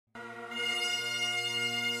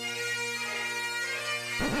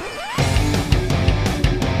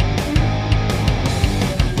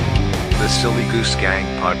The Silly Goose Gang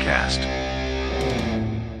Podcast.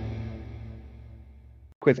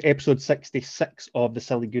 With episode 66 of the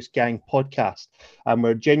Silly Goose Gang podcast. And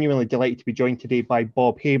we're genuinely delighted to be joined today by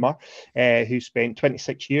Bob Hamer, who spent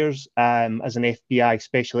 26 years as an FBI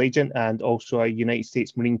special agent and also a United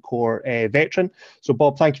States Marine Corps veteran. So,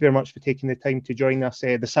 Bob, thank you very much for taking the time to join us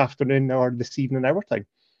this afternoon or this evening, our time.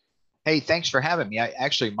 Hey, thanks for having me.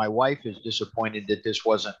 My wife is disappointed that this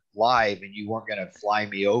wasn't live and you weren't going to fly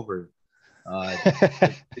me over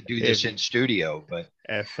to do this in studio, but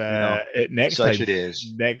next such time it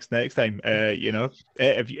is. Next time,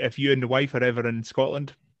 if you and the wife are ever in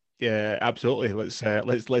Scotland, yeah, absolutely.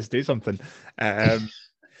 Let's do something.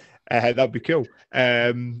 That'd be cool.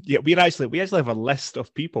 We actually have a list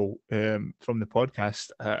of people from the podcast,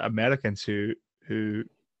 Americans who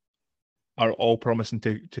are all promising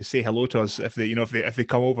to say hello to us if they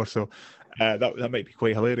come over. So that might be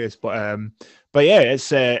quite hilarious. But yeah,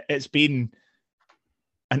 it's been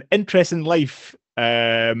an interesting life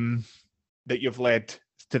that you've led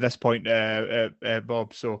to this point,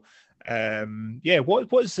 Bob. So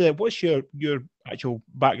what's your actual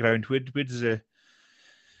background? Where does the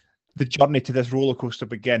journey to this roller coaster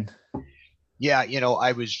begin? Yeah,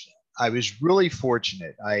 I was really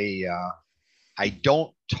fortunate. I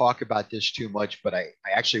don't talk about this too much, but I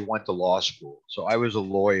actually went to law school. So I was a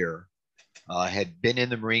lawyer, had been in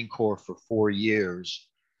the Marine Corps for 4 years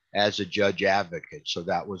as a judge advocate. So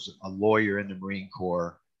that was a lawyer in the Marine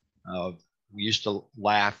Corps. We used to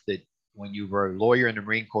laugh that when you were a lawyer in the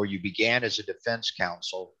Marine Corps, you began as a defense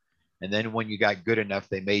counsel. And then when you got good enough,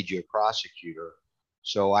 they made you a prosecutor.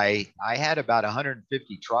 So I had about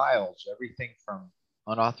 150 trials, everything from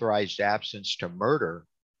unauthorized absence to murder.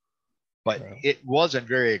 But it wasn't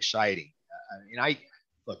very exciting. I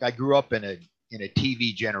grew up in a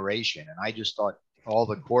TV generation, and I just thought all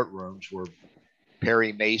the courtrooms were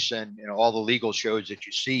Perry Mason, all the legal shows that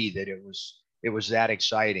you see, that it was that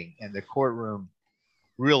exciting. And the courtroom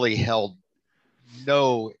really held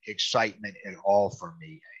no excitement at all for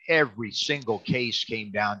me. Every single case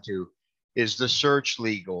came down to, is the search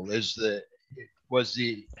legal? Was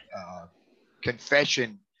the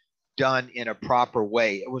confession done in a proper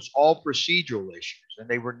way? It was all procedural issues, and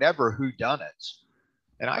they were never whodunits.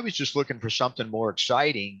 And I was just looking for something more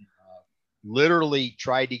exciting. Literally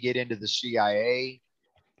tried to get into the CIA,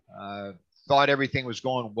 thought everything was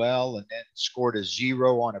going well, and then scored a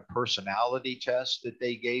 0 on a personality test that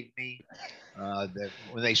they gave me.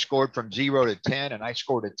 When they scored from 0 to 10, and I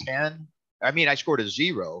scored a 10. I scored a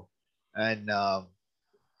 0. And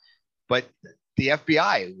but the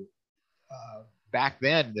FBI, back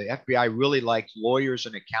then, the FBI really liked lawyers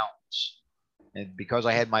and accountants. And because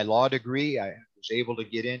I had my law degree, I was able to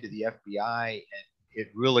get into the FBI. And it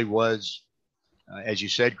really was, as you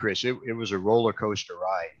said, Chris, it was a roller coaster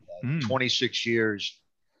ride. 26 years.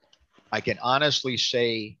 I can honestly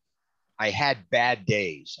say I had bad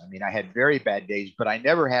days. I had very bad days, but I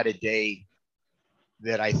never had a day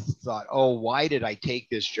that I thought, oh, why did I take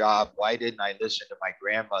this job? Why didn't I listen to my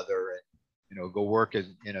grandmother and go work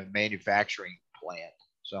in a manufacturing plant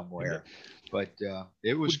somewhere? But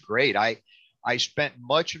it was great. I spent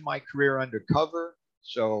much of my career undercover.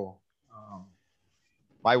 So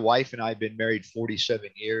my wife and I have been married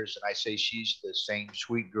 47 years, and I say she's the same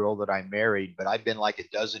sweet girl that I married, but I've been like a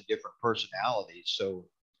dozen different personalities. So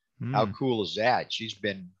how cool is that? She's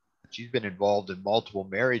been involved in multiple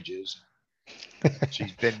marriages.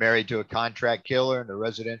 She's been married to a contract killer and a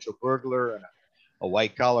residential burglar and a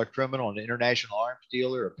white collar criminal, an international arms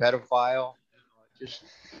dealer, a pedophile. It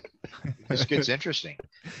just gets interesting.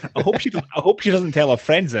 I hope she doesn't tell her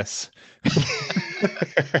friends this.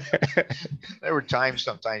 There were times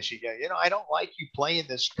sometimes she'd go, I don't like you playing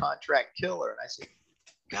this contract killer. And I said,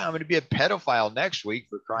 God, I'm going to be a pedophile next week,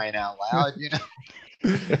 for crying out loud.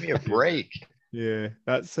 Give me a break. Yeah,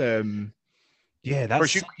 that's yeah, that's. Of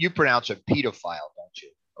course, you pronounce it pedophile, don't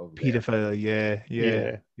you? Pedophile,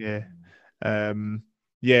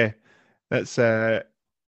 yeah. That's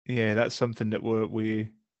something that we.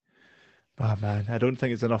 Oh man, I don't think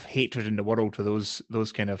there's enough hatred in the world for those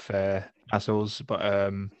kind of assholes.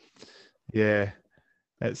 But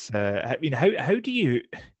it's. How do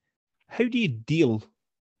you deal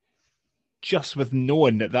just with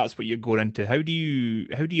knowing that that's what you're going into? How do you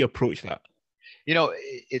approach that?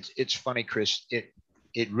 It's funny, Chris.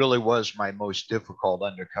 It really was my most difficult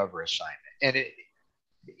undercover assignment, and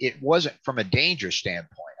it wasn't from a danger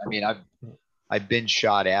standpoint. I've been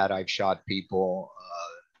shot at. I've shot people.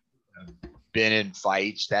 Been in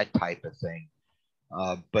fights, that type of thing.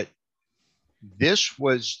 But this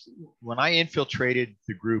was when I infiltrated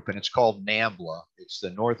the group, and it's called NAMBLA. It's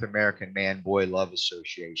the North American Man-Boy Love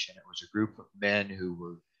Association. It was a group of men who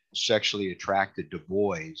were sexually attracted to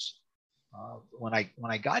boys. When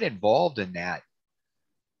I got involved in that,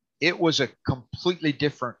 it was a completely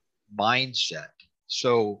different mindset.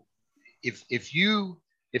 So if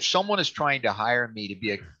someone is trying to hire me to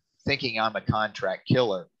be thinking I'm a contract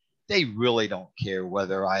killer, they really don't care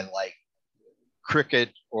whether I like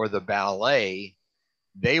cricket or the ballet.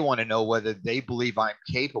 They want to know whether they believe I'm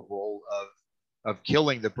capable of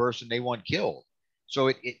killing the person they want killed. So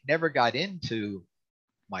it never got into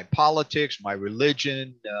my politics, my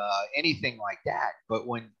religion, anything like that. But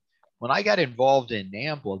when I got involved in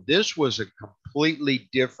NAMBLA, this was a completely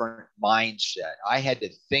different mindset. I had to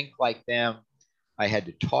think like them. I had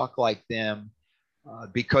to talk like them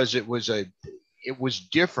because it was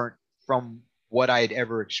different from what I had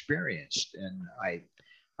ever experienced. And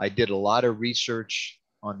I did a lot of research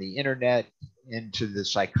on the internet into the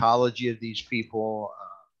psychology of these people.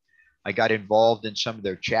 I got involved in some of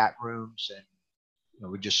their chat rooms and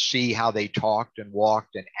would just see how they talked and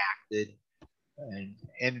walked and acted.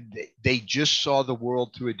 And they just saw the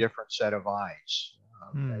world through a different set of eyes.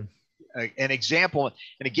 An example,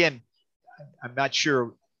 and again, I'm not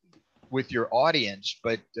sure with your audience,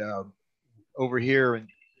 but over here in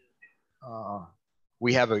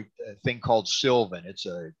we have a thing called Sylvan. It's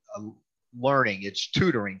a learning, it's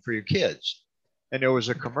tutoring for your kids. And there was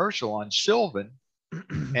a commercial on Sylvan,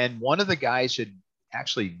 and one of the guys had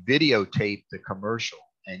actually videotaped the commercial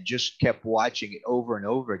and just kept watching it over and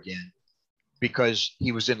over again because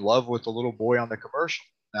he was in love with the little boy on the commercial.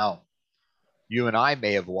 Now, you and I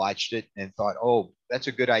may have watched it and thought, oh, that's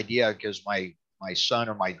a good idea because my son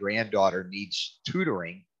or my granddaughter needs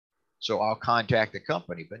tutoring, so I'll contact the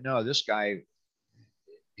company. But no, this guy,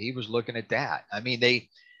 he was looking at that. I mean, they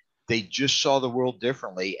just saw the world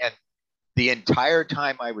differently. And the entire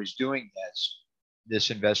time I was doing this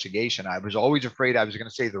investigation, I was always afraid I was going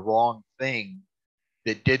to say the wrong thing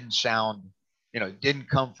that didn't sound, didn't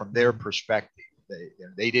come from their perspective.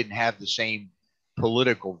 They didn't have the same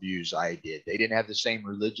political views I did. They didn't have the same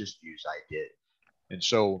religious views I did. And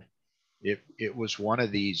so it was one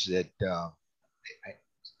of these that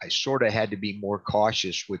I sort of had to be more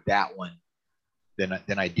cautious with that one than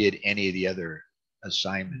I did any of the other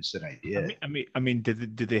assignments that I did. I mean,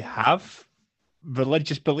 did they have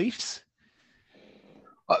religious beliefs?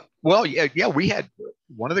 Well, yeah. We had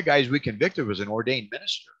one of the guys we convicted was an ordained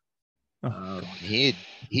minister.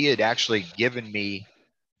 He had actually given me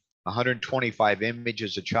 125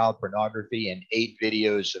 images of child pornography and 8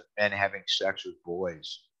 videos of men having sex with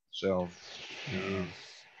boys. So,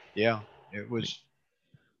 yeah, it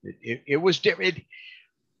was different.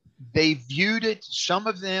 They viewed it, some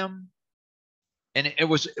of them, and it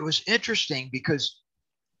was interesting because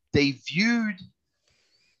they viewed,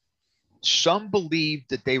 some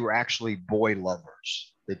believed that they were actually boy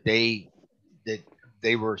lovers, that they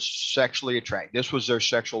were sexually attracted. This was their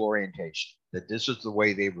sexual orientation, that this is the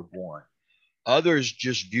way they were born. Others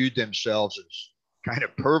just viewed themselves as kind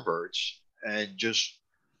of perverts and just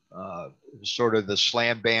sort of the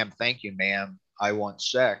slam bam, thank you, ma'am, I want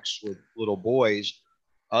sex with little boys.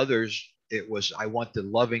 Others, it was, I want the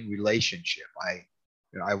loving relationship.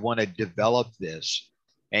 I want to develop this.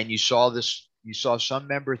 And you saw some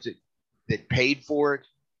members that paid for it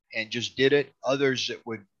and just did it. Others that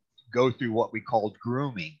would go through what we called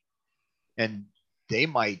grooming, and they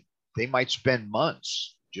might spend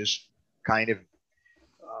months just kind of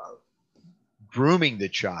grooming the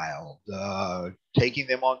child, taking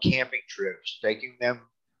them on camping trips, taking them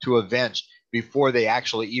to events before they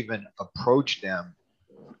actually even approach them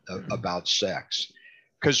about sex.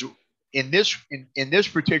 Because in this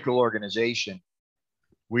particular organization,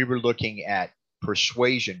 we were looking at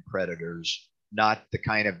persuasion predators, not the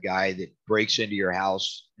kind of guy that breaks into your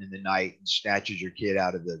house in the night and snatches your kid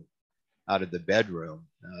out of the bedroom.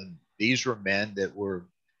 These were men that were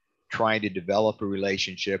trying to develop a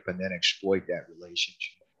relationship and then exploit that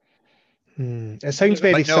relationship. It sounds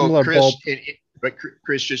very similar, Chris, Bob. But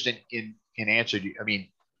Chris, just in answer to you, I mean,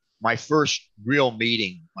 my first real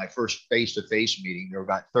meeting, my first face-to-face meeting, there were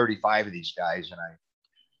about 35 of these guys, and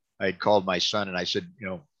I had called my son and I said,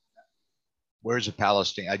 where's the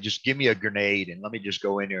Palestinian? Just give me a grenade and let me just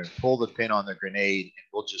go in there and pull the pin on the grenade,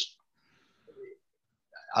 and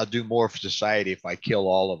I'll do more for society if I kill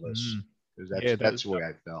all of us. Because that's the way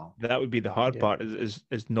I felt. That would be the hard part is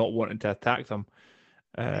not wanting to attack them.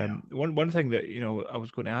 One thing that I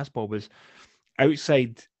was going to ask Bob is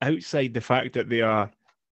outside the fact that they are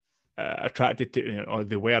attracted to, or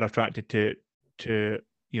they were attracted to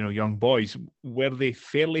young boys, were they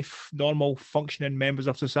fairly normal functioning members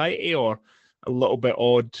of society, or a little bit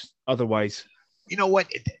odd otherwise? You know what?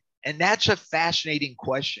 And that's a fascinating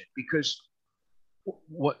question, because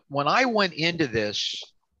when I went into this,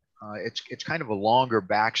 it's kind of a longer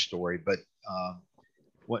backstory, but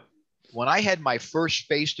when I had my first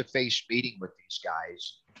face-to-face meeting with these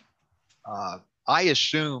guys, I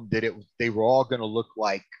assumed that they were all going to look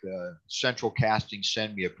like Central Casting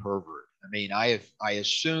Send Me a Pervert. I mean, I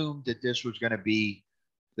assumed that this was going to be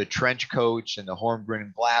the trench coats and the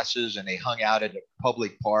horn-rimmed glasses, and they hung out at a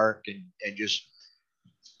public park and just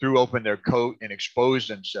threw open their coat and exposed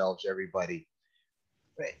themselves to everybody.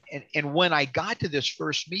 And when I got to this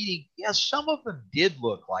first meeting, yes, some of them did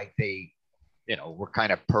look like they, were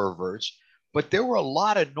kind of perverts, but there were a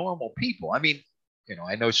lot of normal people. I mean,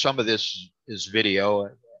 I know some of this is video.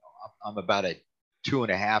 I'm about a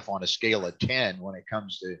 2.5 on a scale of 10 when it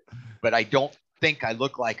comes to, but I don't think I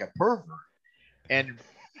look like a pervert. And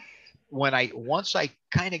once I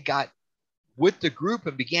kind of got with the group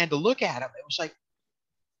and began to look at them, it was like,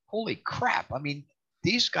 holy crap. I mean,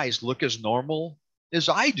 these guys look as normal as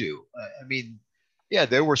I do. I mean, yeah,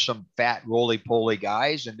 there were some fat roly-poly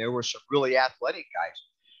guys, and there were some really athletic guys.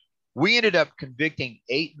 We ended up convicting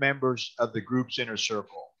 8 members of the group's inner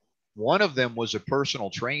circle. One of them was a personal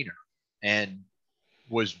trainer and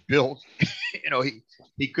was built,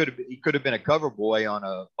 he could have been a cover boy on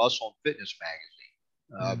a Muscle and Fitness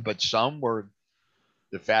magazine. But some were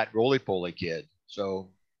the fat roly-poly kid.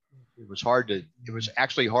 So it was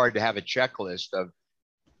actually hard to have a checklist of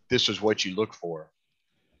this is what you look for.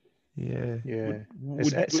 Yeah.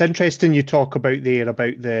 It's interesting you talk about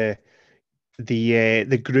the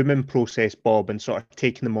grooming process, Bob, and sort of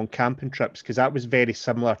taking them on camping trips, because that was very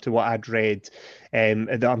similar to what I'd read,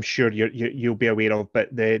 that I'm sure you'll be aware of.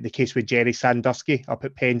 But the case with Jerry Sandusky up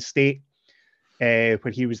at Penn State, where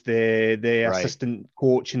he was the Right. assistant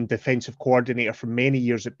coach and defensive coordinator for many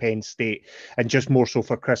years at Penn State, and just more so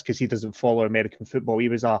for Chris because he doesn't follow American football.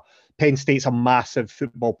 Penn State's a massive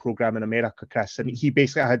football program in America, Chris, and he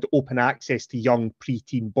basically had open access to young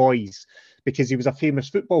preteen boys because he was a famous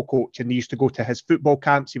football coach, and they used to go to his football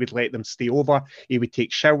camps. He would let them stay over. He would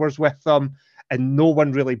take showers with them, and no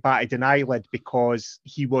one really batted an eyelid because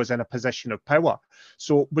he was in a position of power.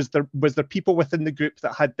 So was there people within the group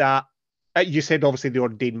that had that? You said obviously the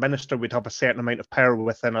ordained minister would have a certain amount of power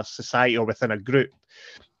within a society or within a group.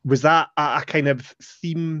 Was that a kind of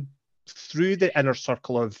theme through the inner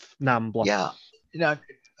circle of NAMBLA? Yeah.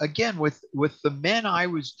 Again, with the men I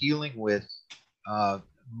was dealing with,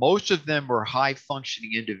 most of them were high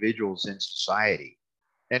functioning individuals in society.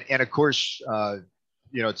 And of course,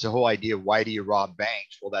 it's the whole idea of why do you rob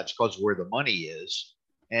banks? Well, that's because where the money is.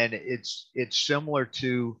 And it's similar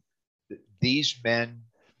to these men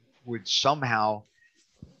would somehow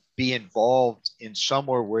be involved in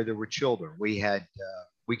somewhere where there were children. We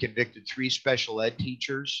convicted 3 special ed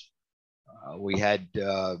teachers. We had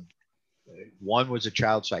one was a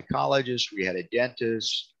child psychologist. We had a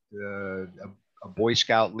dentist, a Boy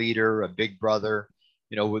Scout leader, a big brother.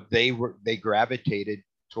 They gravitated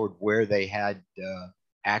toward where they had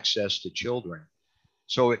access to children.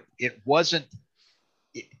 So it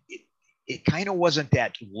kind of wasn't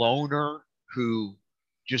that loner who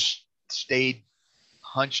just stayed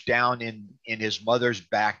hunched down in his mother's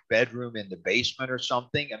back bedroom in the basement or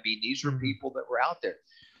something. I mean, these were people that were out there.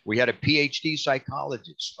 We had a PhD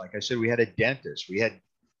psychologist. Like I said, we had a dentist. We had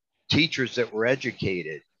teachers that were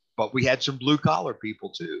educated, but we had some blue collar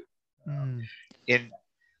people too. And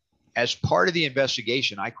as part of the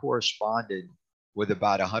investigation, I corresponded with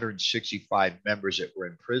about 165 members that were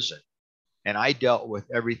in prison. And I dealt with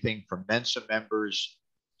everything from Mensa members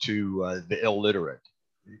to the illiterate.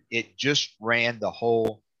 It just ran the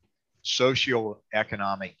whole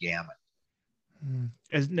socioeconomic gamut.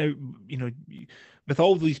 As now, with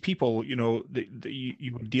all these people, that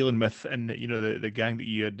you were dealing with, and the gang that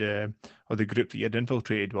you had, or the group that you had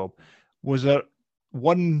infiltrated, Bob, was there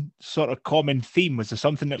one sort of common theme? Was there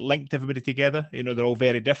something that linked everybody together? They're all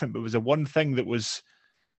very different, but was there one thing that was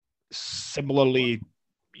similarly,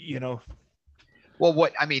 Well,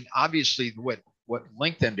 obviously, what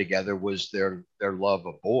linked them together was their love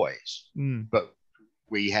of boys. But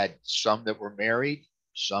we had some that were married,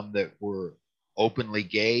 some that were openly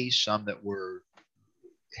gay, some that were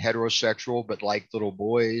heterosexual but liked little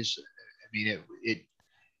boys. I mean,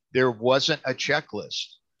 there wasn't a checklist.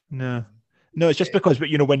 No, it's just because,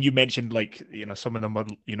 when you mentioned some of them were,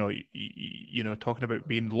 talking about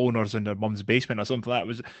being loners in their mum's basement or something like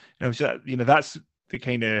that, that's the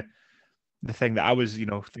kind of the thing that I was,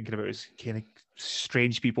 thinking about, is kind of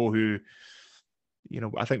strange people who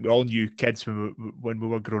I think we all knew kids when we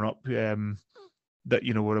were growing up that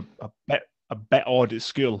were a bit odd at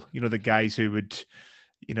school. The guys who would,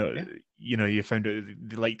 you found out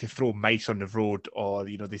they like to throw mice on the road, or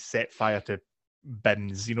they set fire to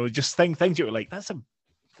bins. Just things you were like, that's a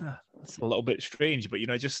little bit strange. But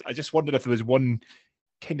I just wondered if there was one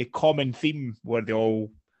kind of common theme where they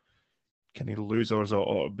all kind of losers,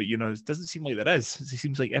 but it doesn't seem like there is. It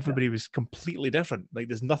seems like everybody was completely different. Like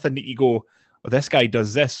there's nothing that you go, oh, this guy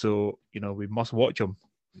does this, so we must watch him.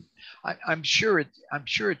 I'm sure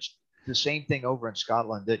it's the same thing over in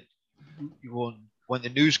Scotland, that when the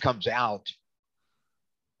news comes out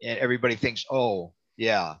and everybody thinks, oh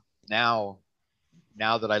yeah, now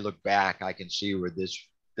that I look back, I can see where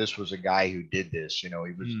this was a guy who did this.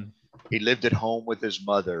 He lived at home with his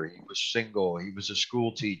mother. He was single. He was a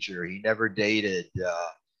school teacher. He never dated.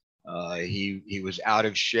 He was out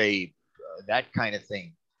of shape. That kind of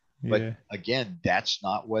thing. Yeah. But again, that's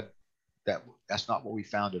not what we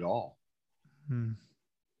found at all.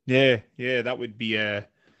 Yeah, that would be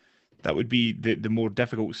the more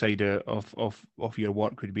difficult side of your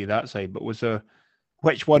work, would be that side. But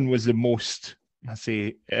which one was the most, I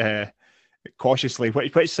say, cautiously,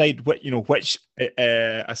 which side, which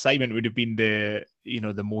assignment would have been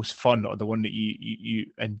the most fun, or the one that you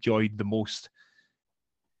enjoyed the most?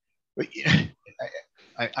 But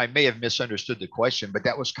I may have misunderstood the question, but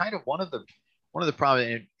that was kind of one of the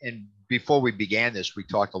problems. And before we began this, we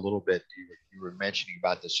talked a little bit. You were mentioning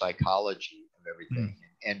about the psychology of everything,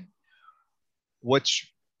 and what's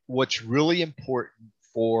really important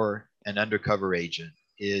for an undercover agent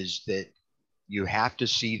is that you have to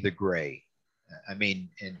see the gray. I mean,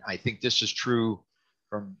 and I think this is true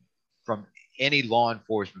from any law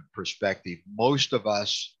enforcement perspective. Most of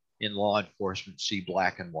us in law enforcement see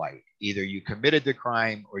black and white. Either you committed the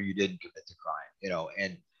crime or you didn't commit the crime,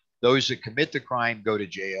 and those that commit the crime go to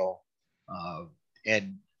jail.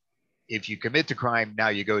 And if you commit the crime, now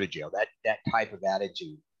you go to jail, that type of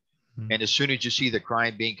attitude. And as soon as you see the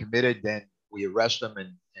crime being committed, then we arrest them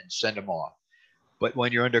and send them off. But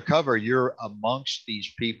when you're undercover, you're amongst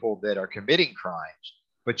these people that are committing crimes,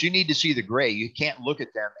 but you need to see the gray. You can't look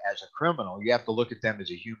at them as a criminal. You have to look at them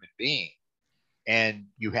as a human being. And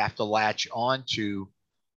you have to latch on to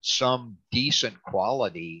some decent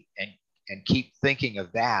quality and keep thinking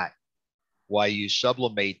of that while you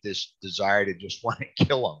sublimate this desire to just want to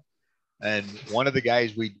kill them. And one of the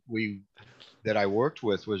guys that I worked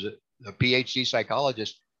with was a PhD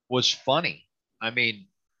psychologist, was funny. I mean,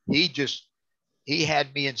 he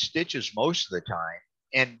had me in stitches most of the time.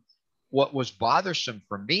 And what was bothersome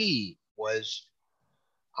for me was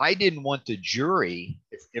I didn't want the jury,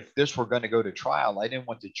 if this were going to go to trial, I didn't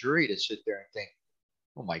want the jury to sit there and think,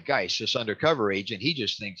 oh my gosh, this undercover agent, he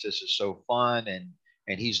just thinks this is so fun,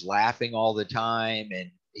 and he's laughing all the time,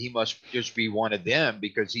 and he must just be one of them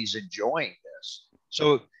because he's enjoying this.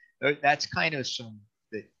 So that's kind of some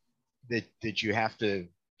that you have to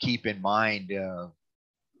keep in mind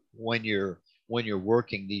when you're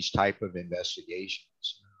working these type of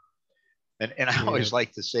investigations. And I always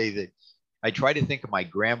like to say that I try to think of my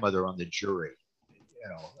grandmother on the jury.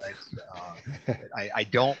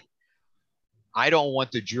 I don't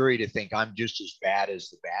want the jury to think I'm just as bad as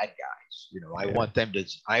the bad guys. I want them to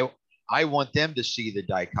I want them to see the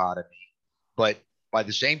dichotomy, but by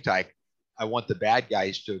the same time, I want the bad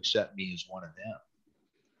guys to accept me as one of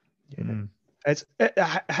them.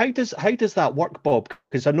 How does that work, Bob?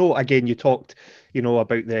 Because I know, again, you talked, about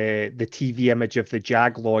the TV image of the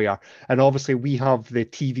JAG lawyer, and obviously we have the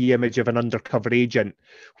TV image of an undercover agent,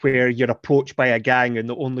 where you're approached by a gang, and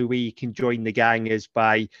the only way you can join the gang is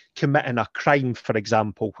by committing a crime, for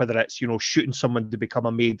example, whether it's shooting someone to become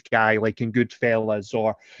a made guy, like in Goodfellas,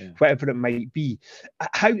 or whatever it might be.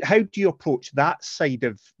 How do you approach that side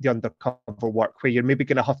of the undercover work, where you're maybe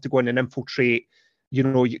going to have to go in and infiltrate?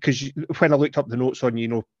 Because when I looked up the notes on,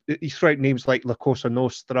 you throw out names like La Cosa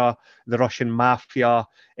Nostra, the Russian Mafia,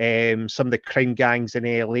 some of the crime gangs in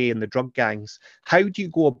LA and the drug gangs. How do you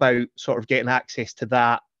go about sort of getting access to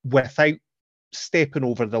that without stepping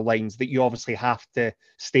over the lines that you obviously have to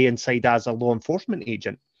stay inside as a law enforcement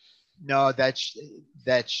agent? No, that's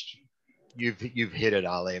you've hit it,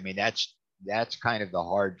 Ali. I mean, that's kind of the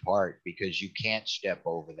hard part, because you can't step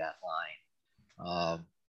over that line.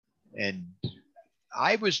 And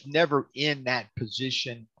I was never in that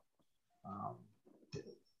position.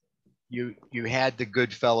 You had the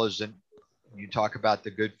Goodfellas, and you talk about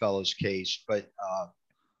the Goodfellas case, but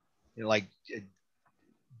like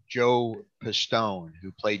Joe Pistone,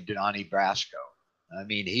 who played Donnie Brasco. I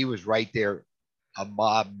mean, he was right there, a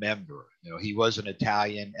mob member. He was an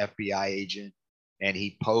Italian FBI agent, and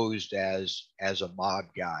he posed as a mob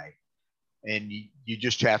guy. And you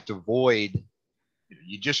just have to avoid,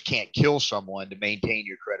 you just can't kill someone to maintain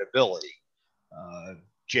your credibility.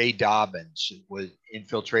 Jay Dobbins was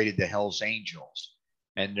infiltrated the Hells Angels,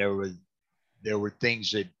 and there were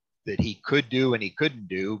things that he could do and he couldn't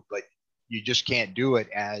do, but you just can't do it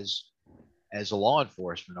as a law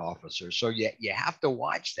enforcement officer. So you have to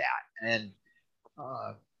watch that, and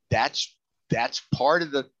that's part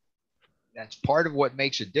of what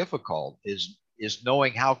makes it difficult is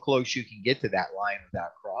knowing how close you can get to that line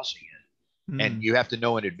without crossing it. And you have to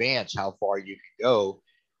know in advance how far you can go,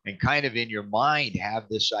 and kind of in your mind have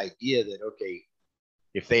this idea that, okay,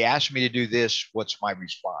 if they ask me to do this, what's my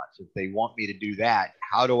response? If they want me to do that,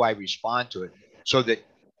 how do I respond to it? So that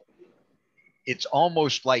it's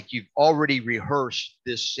almost like you've already rehearsed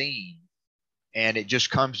this scene and it just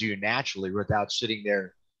comes to you naturally without sitting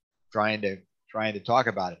there trying to talk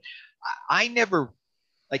about it. I never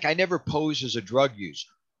posed as a drug user.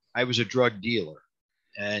 I was a drug dealer.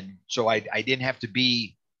 And so I didn't have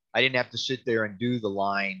to sit there and do the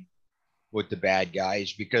line with the bad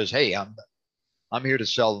guys because, hey, I'm here to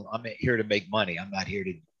sell. I'm here to make money. I'm not here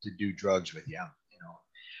to do drugs with you. You know,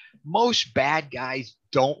 most bad guys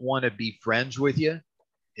don't want to be friends with you.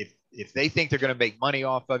 If they think they're going to make money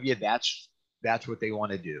off of you, that's what they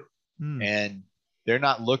want to do. And they're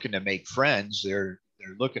not looking to make friends. They're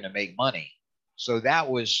looking to make money. So that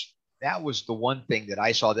was the one thing that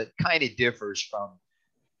I saw that kind of differs from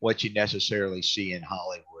what you necessarily see in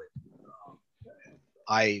Hollywood.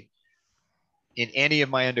 In any of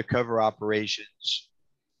my undercover operations,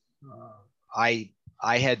 I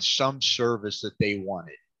had some service that they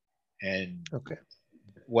wanted, and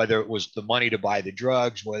whether it was the money to buy the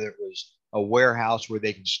drugs, whether it was a warehouse where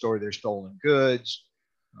they can store their stolen goods,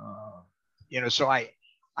 so I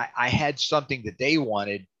had something that they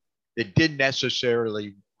wanted that didn't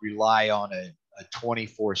necessarily rely on a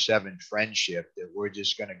 24/7 friendship that we're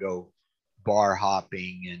just going to go bar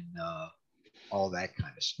hopping and all that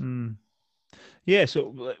kind of stuff. Yeah.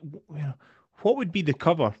 So, what would be the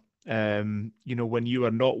cover? When you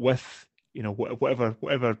are not with,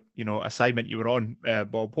 whatever assignment you were on,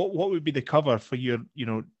 Bob. What would be the cover for your,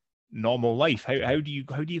 normal life? How do you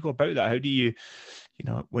go about that? How do you,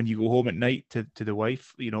 when you go home at night to the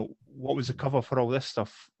wife, what was the cover for all this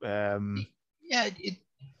stuff?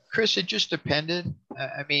 Chris, it just depended.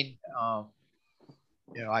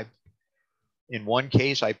 In one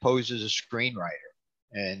case, I posed as a screenwriter,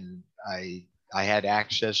 and I had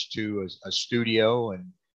access to a studio,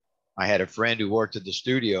 and I had a friend who worked at the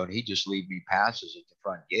studio, and he'd just leave me passes at the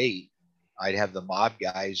front gate. I'd have the mob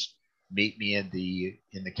guys meet me in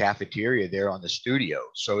the cafeteria there on the studio.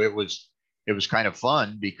 So it was kind of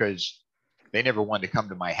fun because they never wanted to come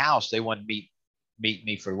to my house. They wanted to meet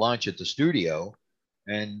me for lunch at the studio,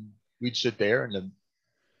 and we'd sit there, and the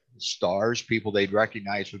stars, people they'd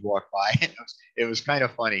recognize, would walk by. And it was kind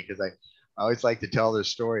of funny because I always like to tell this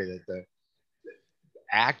story that the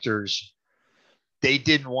actors, they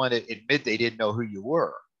didn't want to admit they didn't know who you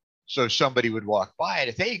were. So somebody would walk by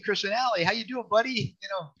and say, "Hey, Chris and Allie, how you doing, buddy?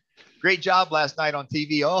 Great job last night on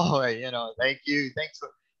TV. Oh, thank you. Thanks.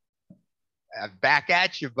 Back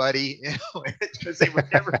at you, buddy." Because they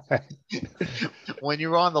would never, when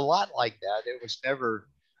you're on the lot like that, it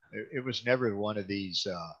was never one of these,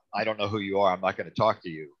 I don't know who you are, I'm not going to talk to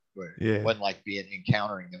you. It wasn't like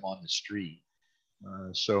encountering them on the street.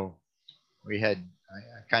 So I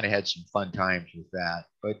kind of had some fun times with that.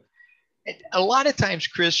 But a lot of times,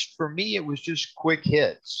 Chris, for me, it was just quick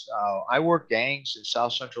hits. I worked gangs in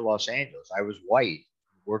South Central Los Angeles. I was white,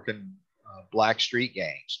 working black street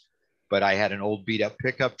gangs. But I had an old beat up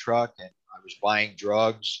pickup truck, and I was buying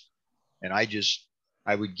drugs, and I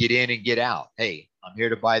would get in and get out. Hey, I'm here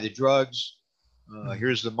to buy the drugs.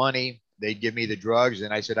 Here's the money. They'd give me the drugs,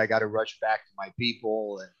 and I said, I got to rush back to my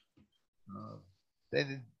people.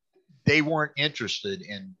 And they weren't interested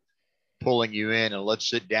in pulling you in and let's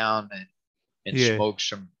sit down and smoke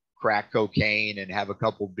some crack cocaine and have a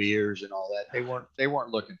couple beers and all that. They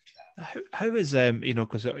weren't looking for that. How is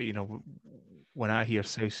because when I hear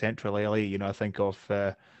South Central LA, I think of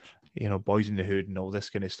Boys in the Hood and all this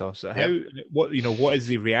kind of stuff. So what is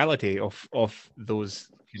the reality of those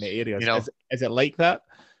kind of areas? Is it like that?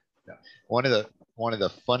 One of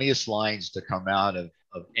the funniest lines to come out of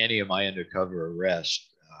any of my undercover arrests.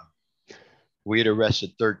 We had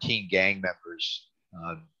arrested 13 gang members,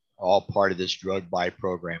 all part of this drug buy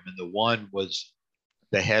program, and the one was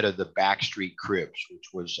the head of the Backstreet Crips,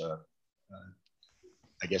 which was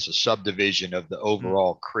I guess a subdivision of the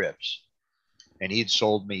overall Crips. And he'd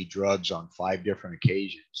sold me drugs on 5 different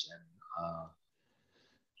occasions. And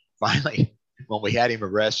finally, when we had him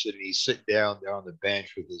arrested, and he's sitting down there on the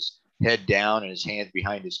bench with his head down and his hands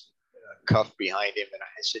behind his cuff behind him. And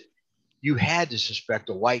I said, you had to suspect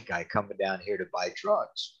a white guy coming down here to buy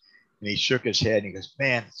drugs. And he shook his head and he goes,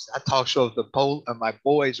 man, I talked so with my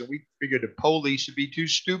boys, and we figured the police would be too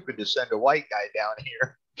stupid to send a white guy down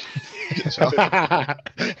here.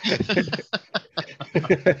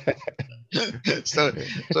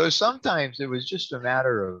 So sometimes it was just a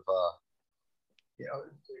matter of,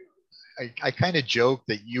 I kind of joke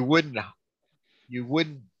that you wouldn't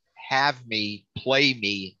have me play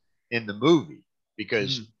me in the movie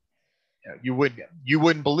because you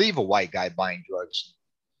wouldn't believe a white guy buying drugs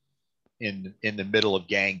in the middle of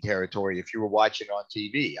gang territory if you were watching on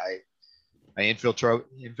TV. I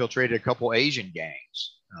infiltrated a couple Asian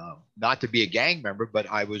gangs, not to be a gang member, but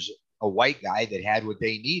I was a white guy that had what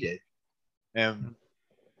they needed. And,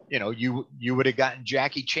 you would have gotten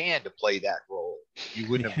Jackie Chan to play that role. You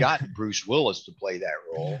wouldn't have gotten Bruce Willis to play that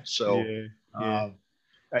role. So,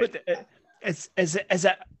 but is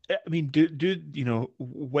that, I mean, do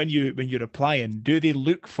when you're applying, do they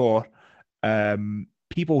look for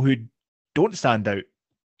people who don't stand out?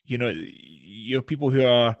 People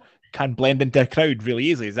who can blend into a crowd really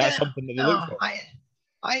easily. Is that something that they look for?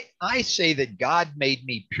 I say that God made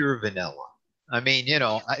me pure vanilla. I mean,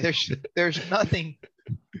 there's nothing.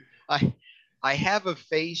 I have a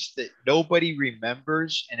face that nobody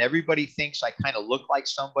remembers, and everybody thinks I kind of look like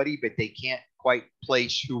somebody, but they can't quite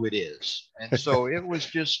place who it is. And so it was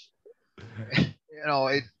just,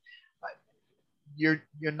 you're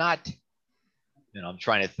not, I'm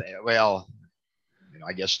trying to think, well,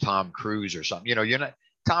 I guess Tom Cruise or something, you're not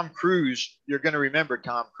Tom Cruise. You're going to remember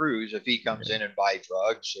Tom Cruise if he comes in and buy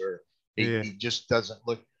drugs, or he just doesn't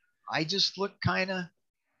look, I just look kind of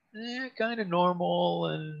normal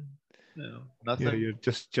and, nothing. Yeah, you're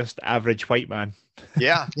just average white man.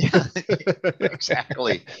 Yeah,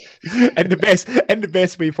 exactly. in the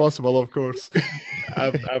best way possible, of course.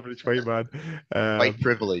 Average white man. White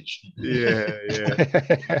privilege. Yeah.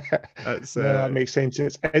 That's that makes sense.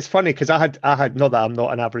 It's funny because I had not that I'm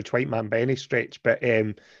not an average white man by any stretch, but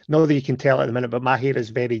not that you can tell at the minute, but my hair is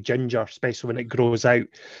very ginger, especially when it grows out.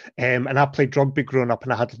 And I played rugby growing up,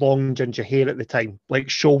 and I had long ginger hair at the time, like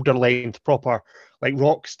shoulder length, proper. Like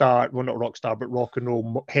rock star, well, not rock star, but rock and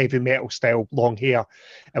roll, heavy metal style, long hair.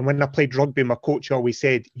 And when I played rugby, my coach always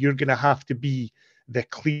said, you're going to have to be the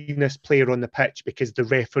cleanest player on the pitch because the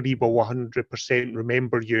referee will 100%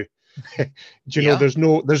 remember you. Do you know, there's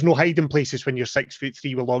no hiding places when you're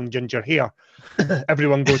 6'3" with long ginger hair.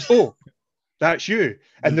 Everyone goes, oh, that's you.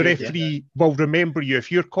 And the referee will remember you.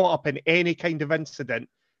 If you're caught up in any kind of incident,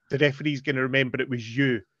 the referee's going to remember it was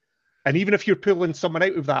you. And even if you're pulling someone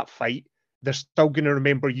out of that fight, they're still going to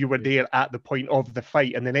remember you were there at the point of the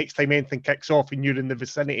fight. And the next time anything kicks off and you're in the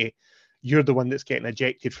vicinity, you're the one that's getting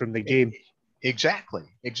ejected from the game. Exactly.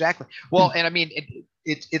 Well, and I mean,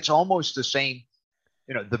 it's almost the same.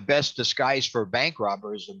 The best disguise for a bank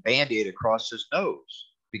robber is a Band-Aid across his nose,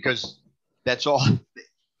 because that's all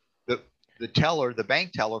the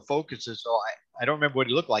bank teller focuses on. I don't remember what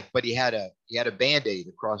he looked like, but he had a Band-Aid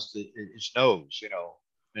across his nose,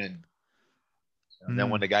 and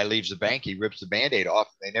then when the guy leaves the bank, he rips the Band-Aid off.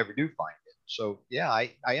 They never do find it. So yeah,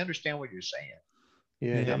 I understand what you're saying.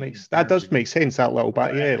 Yeah, that does make sense. That little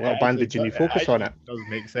little bandage, and you focus on it. Does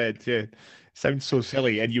make sense. Yeah, sounds so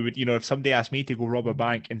silly. And you would, if somebody asked me to go rob a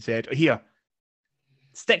bank and said, "Here,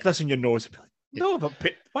 stick this in your nose," I'd be like, no, but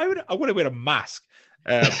why would I want to wear a mask?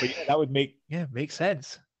 But yeah, that would make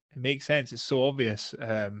sense. It makes sense. It's so obvious.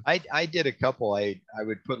 I did a couple. I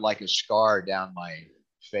would put like a scar down my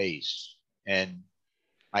face, and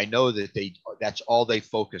I know that that's all they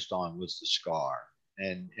focused on was the scar.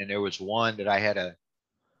 And there was one that I had a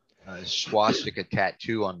swastika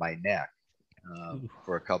tattoo on my neck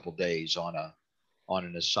for a couple days on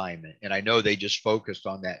an assignment. And I know they just focused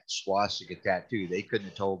on that swastika tattoo. They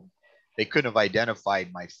couldn't have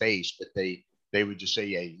identified my face, but they would just say,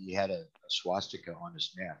 yeah, he had a swastika on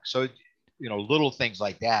his neck. So, little things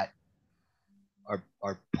like that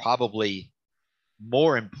are probably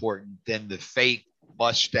more important than the fake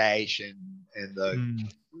mustache and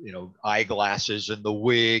the eyeglasses and the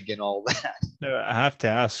wig and all that. No, I have to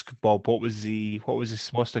ask, Bob, what was the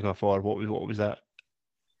swastika for? What was that?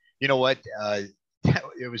 You know what?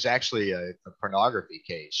 It was actually a pornography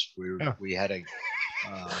case. We had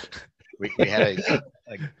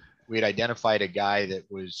identified a guy that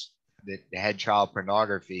had child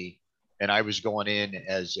pornography, and I was going in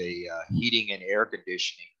as a heating and air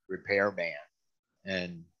conditioning repairman,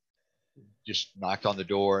 and just knocked on the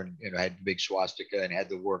door and had the big swastika and had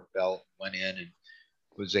the work belt, went in and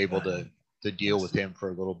was able to deal with him for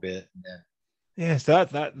a little bit. And then Yes,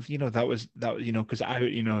 because I,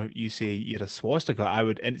 you say you're a swastika, I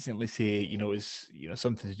would instantly say, it's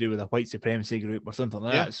something to do with a white supremacy group or something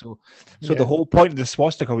like Yeah. that. So Yeah. the whole point of the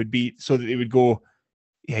swastika would be so that they would go,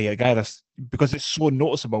 yeah, guy, that's because it's so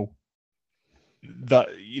noticeable that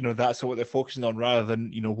that's what they're focusing on rather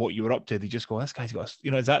than what you were up to. They just go, this guy's got,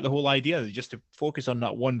 is that the whole idea? They just to focus on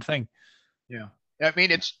that one thing. Yeah. I mean,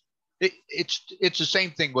 it's the same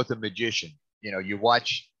thing with a magician.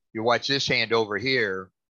 You watch this hand over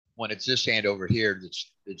here when it's this hand over here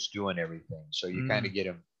that's doing everything. So you kind of get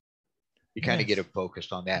them, get them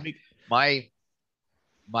focused on that. My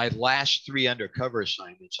last 3 undercover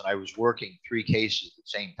assignments, and I was working 3 cases at the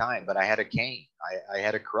same time, but I had a cane, I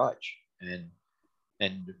had a crutch, and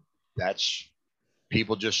that's,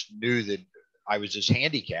 people just knew that I was this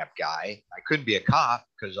handicapped guy. I couldn't be a cop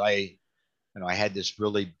because I had this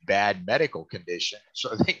really bad medical condition.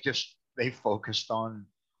 So they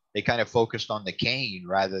kind of focused on the cane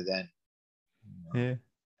rather than,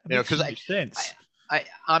 because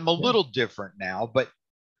I'm a little different now, but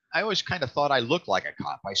I always kind of thought I looked like a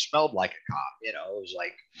cop. I smelled like a cop, it was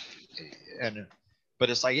like, but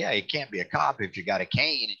it's like, yeah, you can't be a cop if you got a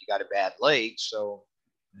cane and you got a bad leg. So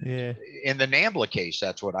in the NAMBLA case,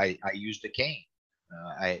 that's what I used a cane.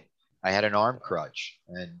 I had an arm crutch,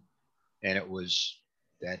 and it was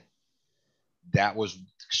that was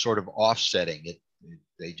sort of offsetting it.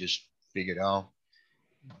 They just figured,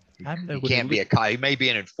 he can't be a cop. He may be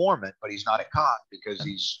an informant, but he's not a cop because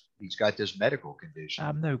he's got this medical condition.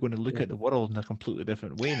 I'm now going to look at the world in a completely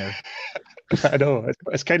different way now. I know,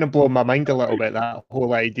 it's kind of blown my mind a little bit, that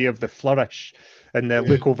whole idea of the flourish and the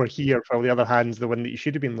look over here, while the other hand's the one that you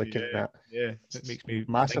should have been looking at. Yeah, it makes me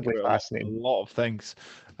massively fascinating. A lot of things.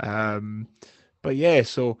 But yeah,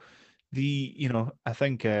 so I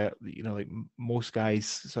think like most guys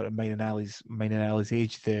sort of mine and Ali's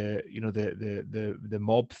age, the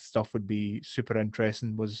mob stuff would be super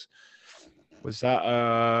interesting. Was that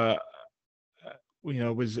I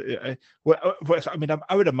mean,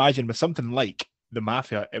 I would imagine with something like the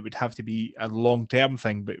mafia, it would have to be a long-term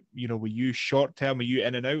thing, but were you short-term? Were you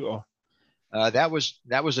in and out, or that was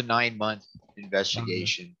a 9-month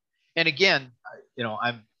investigation? And again,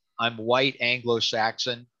 I'm white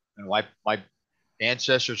Anglo-Saxon, and my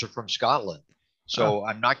ancestors are from Scotland, so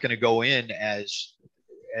I'm not going to go in as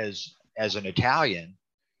an Italian.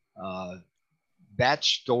 That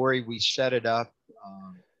story, we set it up.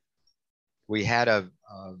 We had an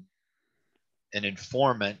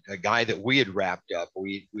informant, a guy that we had wrapped up.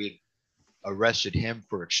 We had arrested him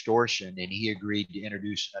for extortion, and he agreed to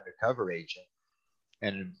introduce an undercover agent.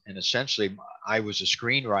 And essentially, I was a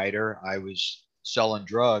screenwriter. I was selling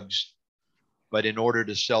drugs, but in order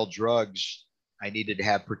to sell drugs, I needed to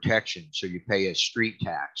have protection. So you pay a street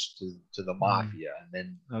tax to the mafia, and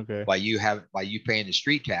then by you paying the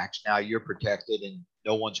street tax, now you're protected, and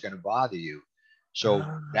no one's going to bother you. So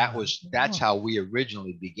that's how we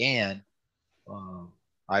originally began.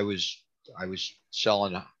 I was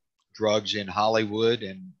selling drugs in Hollywood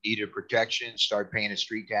and needed protection, started paying a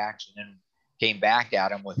street tax, and then came back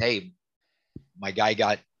at him with, hey, my guy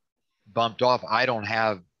got bumped off. I don't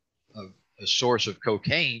have a source of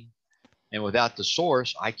cocaine, and without the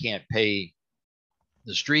source, I can't pay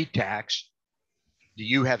the street tax. Do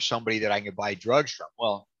you have somebody that I can buy drugs from?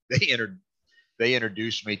 Well, they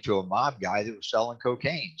introduced me to a mob guy that was selling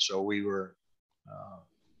cocaine. So we were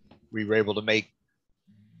able to make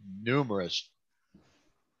numerous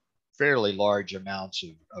fairly large amounts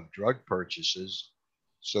of drug purchases,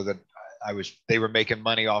 so that they were making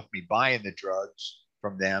money off me buying the drugs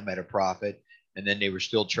from them at a profit, and then they were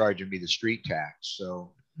still charging me the street tax.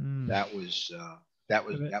 So that was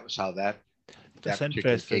how that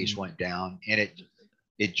particular case went down, and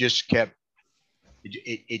it just kept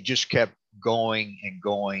going and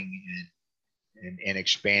going and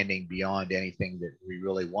expanding beyond anything that we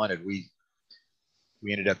really wanted. We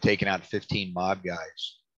ended up taking out 15 mob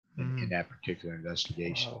guys in that particular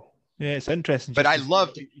investigation. Wow. Yeah, it's interesting. But I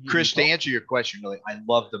loved, Chris, to answer your question, really, I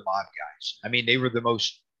loved the mob guys. I mean, they were the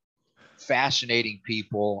most fascinating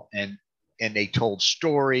people, and they told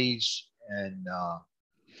stories, and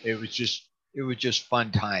it was just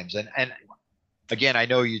fun times. And again, I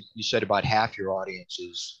know you said about half your audience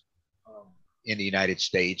is in the United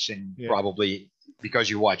States, and probably because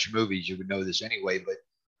you watch movies, you would know this anyway, but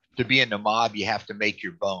to be in the mob, you have to make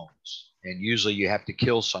your bones, and usually you have to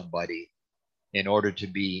kill somebody in order to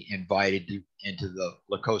be invited into the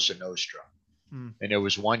La Cosa Nostra. And there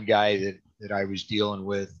was one guy that I was dealing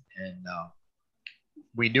with, and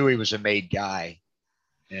we knew he was a made guy,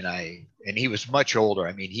 and he was much older.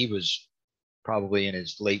 I mean, he was probably in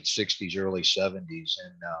his late 60s, early 70s,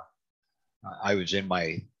 I was in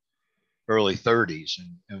my early 30s,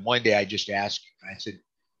 and one day I just asked him.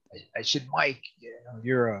 I said, Mike,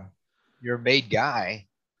 you're a made guy,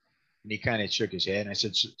 and he kind of shook his head. And I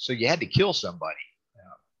said, so you had to kill somebody?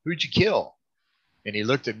 Who'd you kill? And he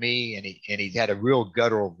looked at me, and he had a real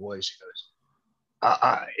guttural voice. He goes,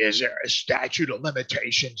 is there a statute of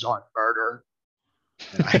limitations on murder?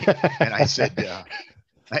 And I said,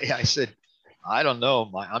 I said, I don't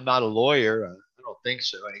know. I'm not a lawyer. I don't think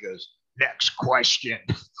so. And he goes, next question.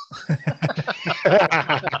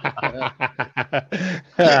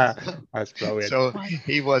 That's brilliant. So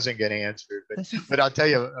he wasn't going to answer, but I'll tell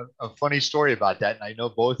you a funny story about that. And I know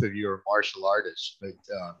both of you are martial artists, but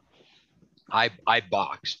I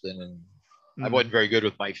boxed, and I wasn't very good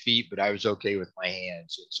with my feet, but I was okay with my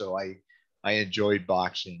hands. And so I enjoyed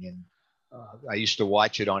boxing, and I used to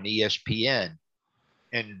watch it on ESPN.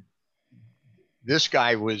 And this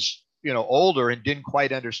guy was, older and didn't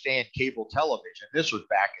quite understand cable television. This was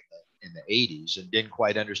back in the 80s, and didn't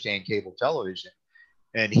quite understand cable television.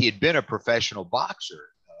 And he had been a professional boxer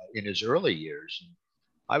in his early years. And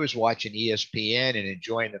I was watching ESPN and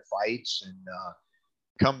enjoying the fights, and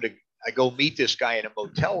I go meet this guy in a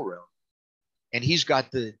motel room, and he's got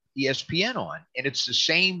the ESPN on, and it's the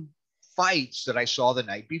same fights that I saw the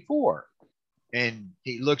night before. And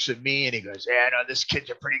he looks at me and he goes, "Yeah, no, this kid's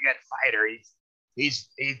a pretty good fighter. He's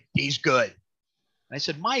good." I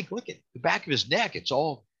said, "Mike, look at the back of his neck. It's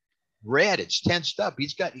all red. It's tensed up.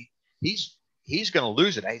 He's going to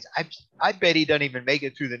lose it. I bet he doesn't even make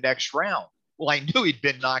it through the next round." Well, I knew he'd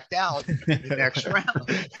been knocked out in the next round.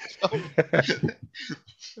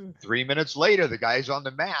 So 3 minutes later, the guy's on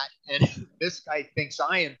the mat, and this guy thinks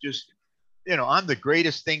I am just, I'm the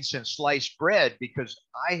greatest thing since sliced bread, because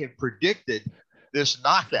I have predicted this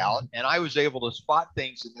knockout, and I was able to spot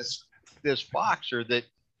things in this boxer that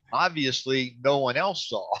obviously no one else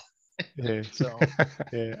saw. Yeah. So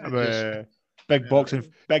yeah, I'm a big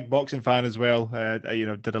boxing fan as well. Did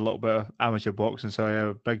a little bit of amateur boxing, so I'm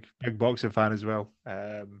a big boxing fan as well.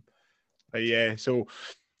 But yeah, so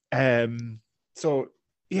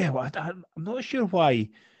yeah, well, I'm not sure why.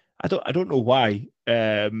 I don't know why.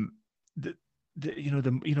 The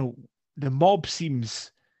mob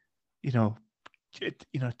seems, to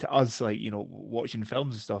us, like, watching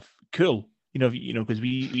films and stuff, cool. Because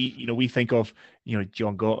we think of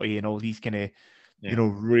John Gotti and all these kind of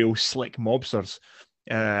real slick mobsters.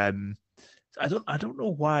 I don't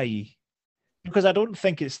know why, because I don't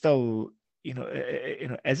think it's still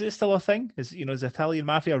is it still a thing? Is Italian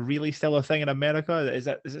mafia really still a thing in America? Is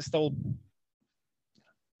it still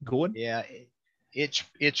going? Yeah,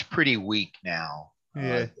 it's pretty weak now.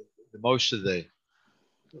 Yeah. Most of the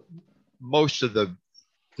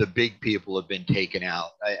big people have been taken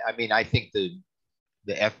out. I mean, I think the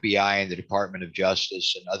FBI and the Department of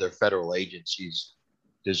Justice and other federal agencies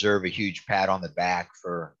deserve a huge pat on the back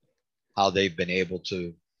for how they've been able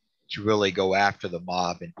to really go after the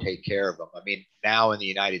mob and take care of them. I mean, now in the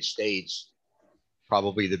United States,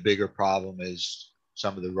 probably the bigger problem is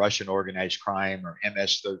some of the Russian organized crime, or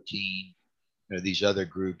MS-13, these other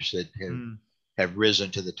groups that have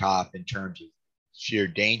risen to the top in terms of sheer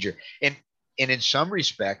danger. And in some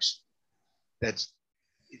respects, it's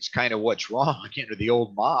kind of what's wrong. The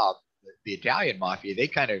old mob, the Italian mafia,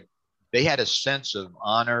 they had a sense of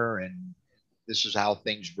honor, and this is how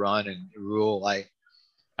things run and rule. I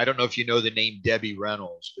don't know if you know the name Debbie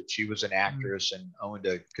Reynolds, but she was an actress and owned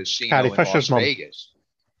a casino Carrie in Fisher's Las mom. Vegas.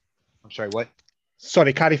 I'm sorry, what?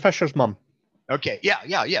 Sorry, Carrie Fisher's mum. Okay,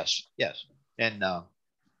 yes. And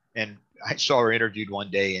I saw her interviewed one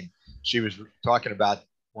day, and she was talking about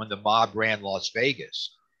when the mob ran Las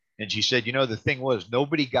Vegas. And she said, the thing was,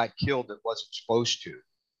 nobody got killed that wasn't supposed to.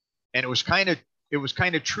 And it was kind of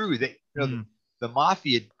true that, the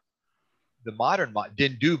mafia, the modern mob,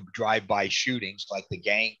 didn't do drive-by shootings like the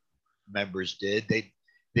gang members did. They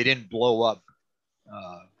didn't blow up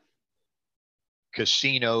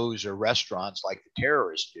casinos or restaurants like the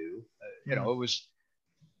terrorists do. It was,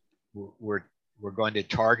 we're going to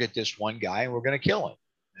target this one guy and we're going to kill him.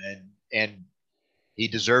 And he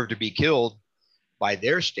deserved to be killed by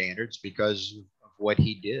their standards because of what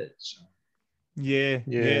he did. So.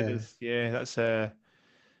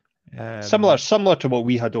 That's similar to what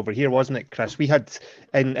we had over here, wasn't it, Chris? We had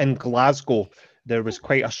in Glasgow, there was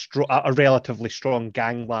quite a relatively strong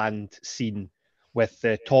gangland scene with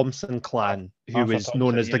the Thompson clan, who Arthur was Thompson,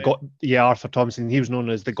 known as Arthur Thompson. He was known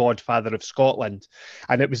as the Godfather of Scotland,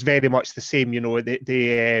 and it was very much the same. They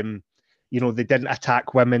didn't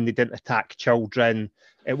attack women, they didn't attack children.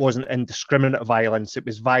 it wasn't indiscriminate violence, it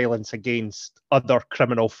was violence against other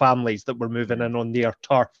criminal families that were moving in on their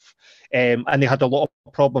turf. And they had a lot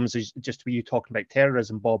of problems, just with you talking about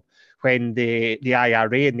terrorism, Bob, when the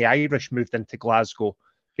IRA and the Irish moved into Glasgow,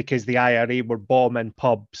 because the IRA were bombing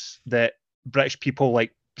pubs that British people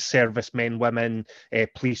like servicemen, women,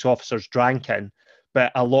 police officers drank in.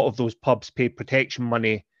 But a lot of those pubs paid protection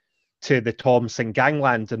money to the Thompson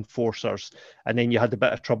gangland enforcers. And then you had a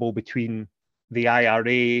bit of trouble between the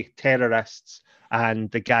IRA terrorists and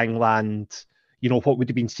the gangland, what would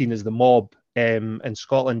have been seen as the mob in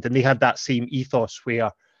Scotland. And they had that same ethos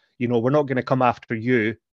where, we're not going to come after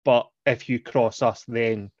you, but if you cross us,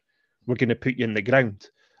 then we're going to put you in the ground.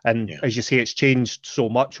 And as you say, it's changed so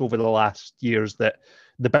much over the last years that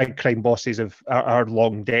the big crime bosses are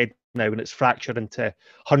long dead now, and it's fractured into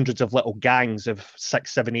hundreds of little gangs of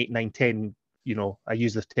 6, 7, 8, 9, 10, I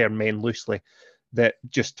use the term men loosely, that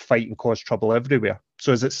just fight and cause trouble everywhere.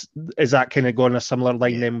 So is that kind of going a similar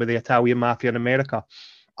line then with the Italian mafia in America?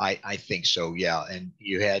 I think so, yeah. And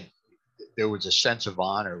there was a sense of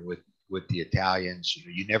honor with the Italians.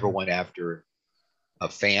 You never went after a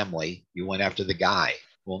family, you went after the guy.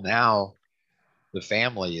 Well, now the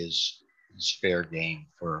family is fair game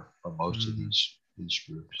for most of these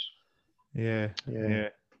groups. Yeah.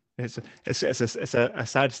 It's a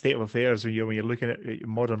sad state of affairs when you're looking at your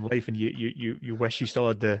modern life and you wish you still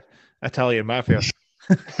had the Italian mafia.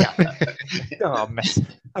 Oh,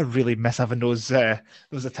 I really miss having those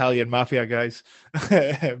Italian mafia guys.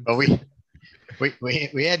 Well,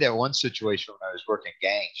 we had that one situation when I was working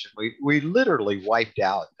gangs, and we literally wiped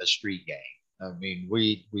out a street gang. I mean,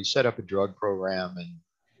 we set up a drug program and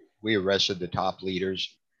we arrested the top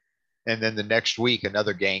leaders. And then the next week,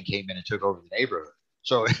 another gang came in and took over the neighborhood.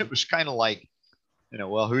 So it was kind of like,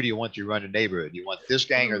 well, who do you want to run the neighborhood? You want this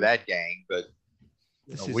gang or that gang? But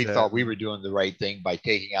we thought we were doing the right thing by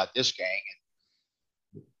taking out this gang.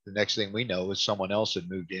 And the next thing we know is someone else had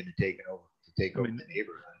moved in and taken over to take over the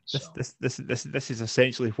neighborhood. So. This is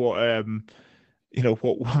essentially what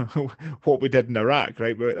what we did in Iraq,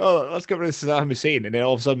 right? Let's get rid of Saddam Hussein, and then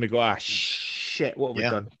all of a sudden we go, shit, what have we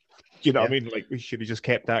done? You know what I mean? Like, we should have just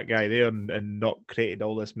kept that guy there and not created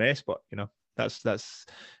all this mess. But that's the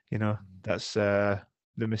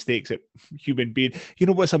mistakes that human beings.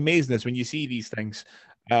 What's amazing is when you see these things,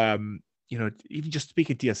 even just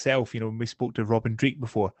speaking to yourself. When we spoke to Robin Dreek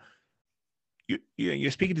before,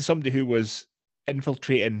 you're speaking to somebody who was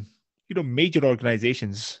infiltrating major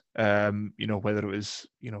organizations, whether it was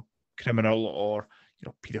criminal or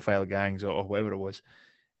pedophile gangs or whatever it was,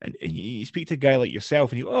 and you speak to a guy like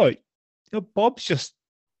yourself and you go, Bob's just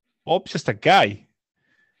a guy,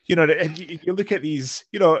 and you look at these,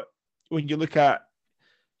 when you look at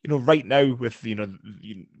right now with the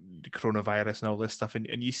coronavirus and all this stuff,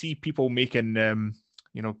 and you see people making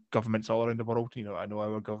governments all around the world, I know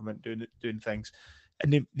our government doing things,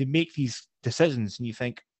 and they make these decisions and you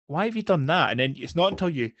think, why have you done that? And then it's not until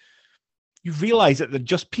you realize that they're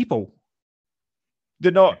just people.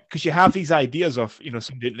 They're not, because you have these ideas of,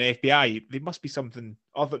 somebody in the FBI, there must be something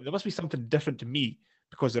different to me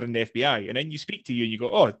because they're in the FBI. And then you speak to you and you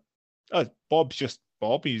go, oh, Bob's just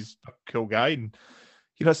Bob. He's a cool guy. And,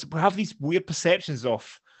 so we have these weird perceptions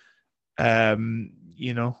of,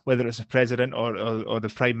 whether it's a president or the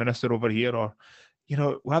prime minister over here, or,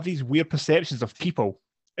 we have these weird perceptions of people.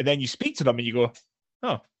 And then you speak to them and you go,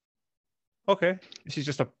 oh, okay, this is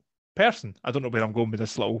just a person. I don't know where I'm going with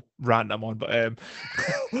this little rant I'm on, but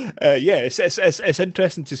it's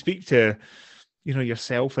interesting to speak to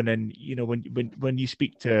yourself, and then when you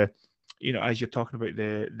speak to as you're talking about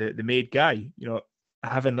the maid guy,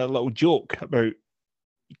 having a little joke about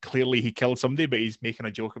clearly he killed somebody, but he's making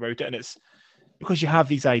a joke about it, and it's because you have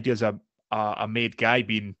these ideas of a maid guy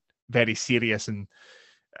being very serious, and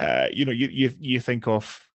you think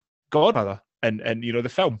of Godfather and the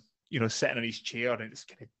film. Sitting in his chair and it's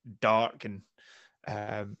kind of dark, and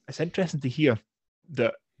it's interesting to hear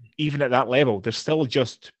that even at that level, they're still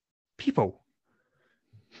just people.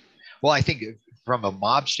 Well, I think from a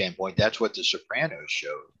mob standpoint, that's what The Sopranos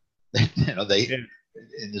showed. In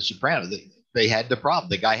The Sopranos, they had the problem.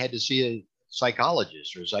 The guy had to see a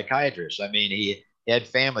psychologist or a psychiatrist. I mean, he had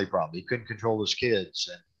family problems. He couldn't control his kids,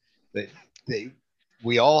 and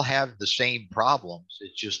we all have the same problems.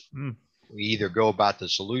 It's just. We either go about the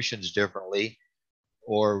solutions differently,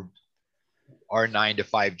 or our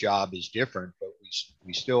 9-to-5 job is different, but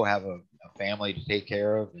we still have a family to take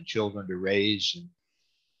care of and children to raise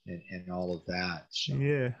and all of that. So,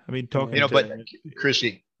 yeah, I mean, talking. But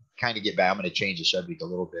Chrissy, kind of get back. I'm going to change the subject a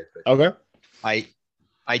little bit, but okay. I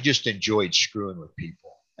just enjoyed screwing with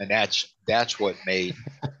people, and that's what made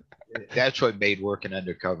that's what made working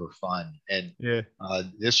undercover fun. And Yeah.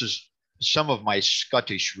 this is some of my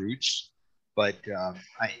Scottish roots, but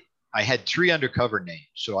I had 3 undercover names,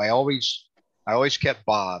 so I always kept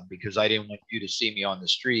Bob because I didn't want you to see me on the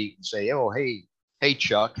street and say, "Oh, hey,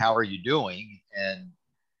 Chuck, how are you doing?" And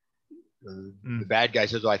the bad guy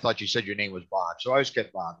says, "Oh, I thought you said your name was Bob," so I always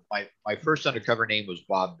kept Bob. My first undercover name was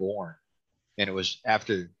Bob Bourne, and it was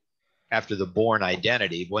after the Bourne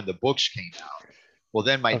Identity when the books came out. Well,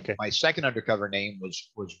 then my second undercover name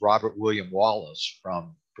was Robert William Wallace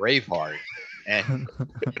from Braveheart, and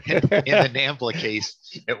in the NAMBLA case,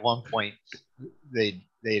 at one point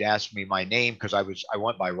they'd asked me my name because I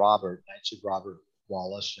went by Robert. And I said Robert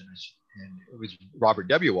Wallace, and it was Robert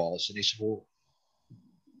W. Wallace, and they said, "Well,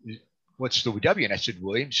 what's the W?" And I said,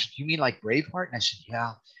 "Williams, you mean like Braveheart?" And I said,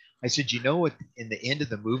 "Yeah." I said, "You know, in the end of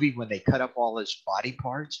the movie when they cut up all his body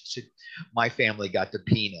parts," I said, "my family got the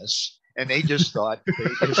penis." And they just thought,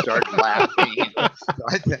 they just started laughing. So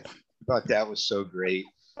I thought that was so great.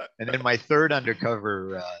 And then my third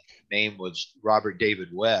undercover name was Robert David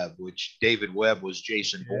Webb, which David Webb was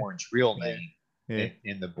Jason Bourne's real name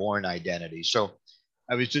in the Bourne Identity. So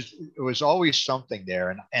it was always something there.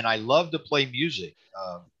 And I love to play music.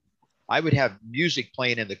 I would have music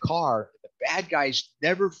playing in the car. The bad guys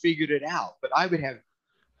never figured it out, but I would have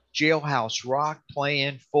Jailhouse Rock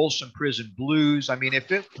playing, Folsom Prison Blues. I mean,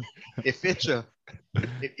 if it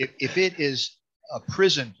is a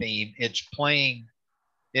prison theme, it's playing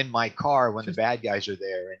in my car when the bad guys are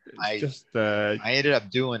there. And I ended up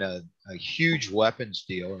doing a huge weapons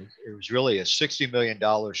deal. It was really a $60 million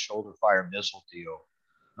shoulder fire missile deal.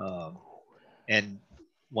 And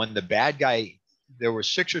when the bad guy, there were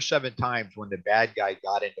 6 or 7 times when the bad guy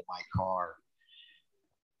got into my car.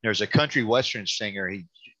 There's a country western singer. He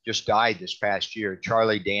just died this past year,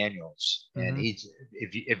 Charlie Daniels. And he's,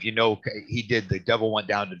 if you know, he did The Devil Went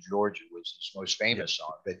Down to Georgia, was his most famous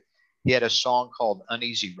song. But he had a song called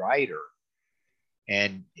Uneasy Rider.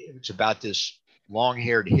 And it's about this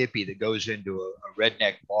long-haired hippie that goes into a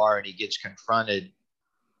redneck bar and he gets confronted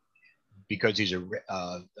because he's a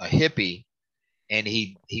hippie, and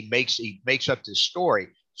he makes up this story.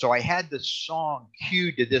 So I had this song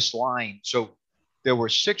cued to this line. So there were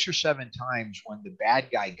 6 or 7 times when the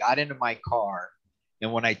bad guy got into my car,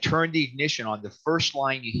 and when I turned the ignition on, the first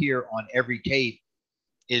line you hear on every tape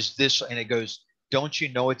is this, and it goes, "Don't you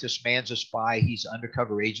know it? This man's a spy. He's an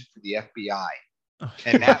undercover agent for the FBI."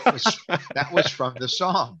 And that was from the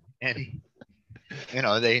song. And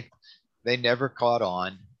they never caught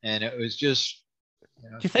on, and it was just.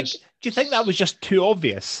 Do you think that was just too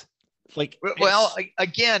obvious? Like, well,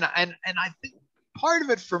 again, and I think part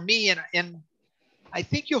of it for me, and I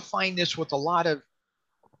think you'll find this with a lot of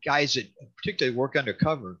guys that particularly work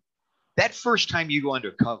undercover. That first time you go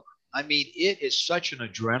undercover, I mean, it is such an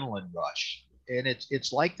adrenaline rush, and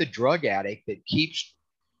it's like the drug addict that keeps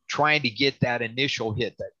trying to get that initial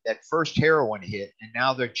hit, that first heroin hit, and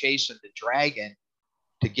now they're chasing the dragon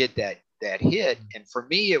to get that hit. And for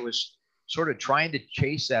me, it was sort of trying to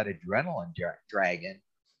chase that adrenaline dragon.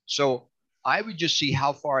 So I would just see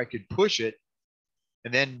how far I could push it,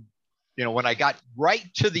 and then, when I got right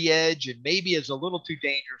to the edge and maybe it's a little too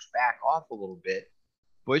dangerous, back off a little bit,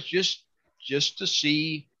 but just to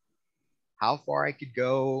see how far I could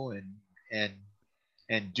go and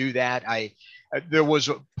do that. There was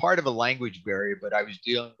a part of a language barrier, but I was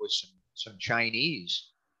dealing with some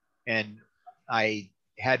Chinese, and I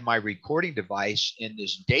had my recording device in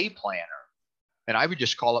this day planner, and I would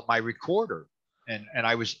just call it my recorder. And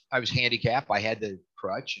I was handicapped. I had the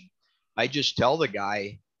crutch, and I just tell the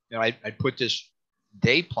guy, I'd put this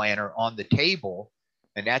day planner on the table,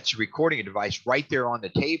 and that's a recording device right there on the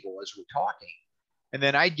table as we're talking. And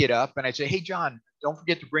then I'd get up and I'd say, "Hey, John, don't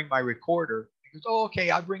forget to bring my recorder." He goes, "Oh, okay,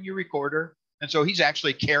 I'll bring your recorder." And so he's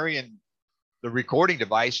actually carrying the recording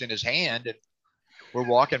device in his hand, and we're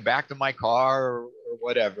walking back to my car or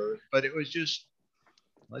whatever. But it was just,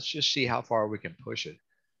 let's just see how far we can push it.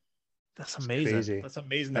 That's amazing. Crazy. That's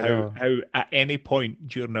amazing how at any point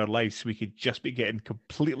during our lives we could just be getting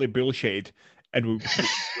completely bullshitted, and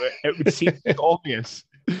it would seem obvious.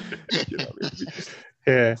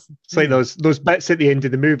 Yeah, it's like those bits at the end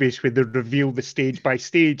of the movies where they reveal the stage by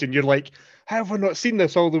stage, and you're like, "How have I not seen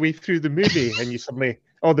this all the way through the movie?" And you suddenly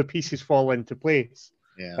all the pieces fall into place.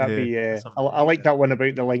 Yeah, that'd be. I like that one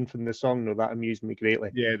about the line from the song, though. That amused me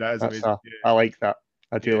greatly. Yeah, that's amazing. I like that.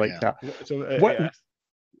 I do like that. So,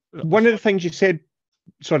 one of the things you said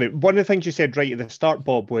right at the start,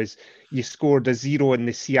 Bob, was you scored a 0 in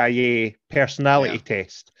the CIA personality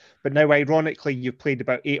test. But now, ironically, you've played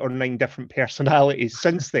about 8 or 9 different personalities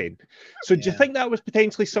since then. So do you think that was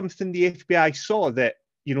potentially something the FBI saw, that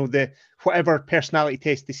you know, the whatever personality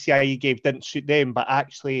test the CIA gave didn't suit them, but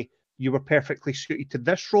actually you were perfectly suited to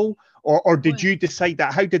this role? Or did you decide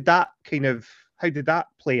that? How did that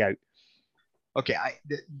play out? Okay,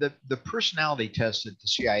 the personality test that the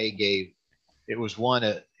CIA gave, it was one,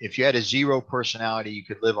 if you had a 0 personality, you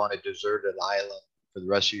could live on a deserted island for the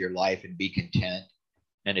rest of your life and be content.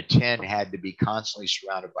 And a 10 had to be constantly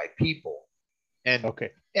surrounded by people. And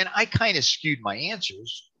I kind of skewed my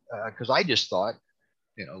answers because I just thought,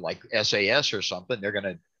 you know, like SAS or something, they're going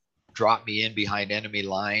to drop me in behind enemy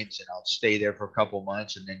lines and I'll stay there for a couple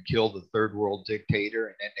months and then kill the third world dictator.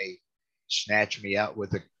 And then they snatch me out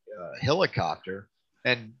with a helicopter.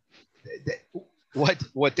 And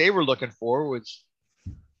what they were looking for was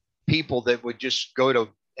people that would just go to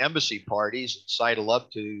embassy parties and sidle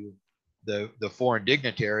up to the foreign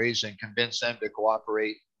dignitaries and convince them to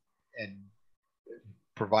cooperate and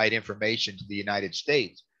provide information to the United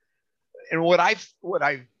States. And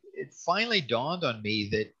it finally dawned on me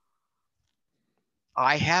that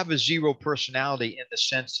I have a 0 personality in the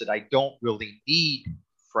sense that I don't really need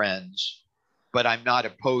friends, but I'm not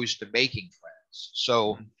opposed to making friends.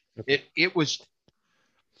 So it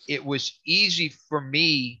was easy for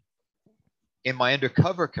me in my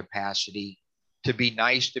undercover capacity to be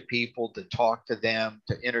nice to people, to talk to them,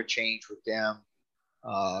 to interchange with them.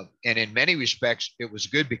 And in many respects, it was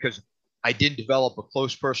good because I didn't develop a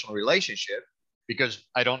close personal relationship because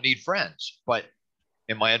I don't need friends. But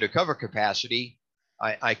in my undercover capacity,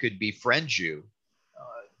 I could befriend you.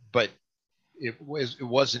 But it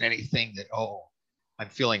wasn't anything that, oh, I'm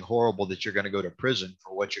feeling horrible that you're going to go to prison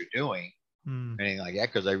for what you're doing, anything like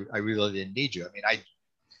that, because I really didn't need you. I mean,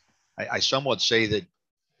 I somewhat say that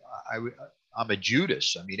I'm a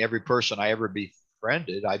Judas. I mean, every person I ever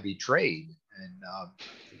befriended, I betrayed. And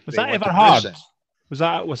was that ever hard? Was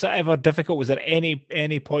that ever difficult? Was there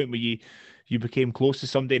any point where you became close to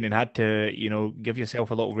somebody and had to, you know, give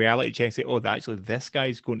yourself a little reality check and say, oh, actually, this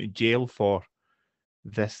guy's going to jail for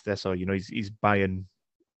this, or, you know, he's buying,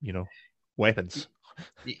 you know, weapons?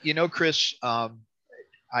 You know, Chris,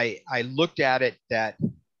 I looked at it that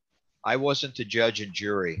I wasn't the judge and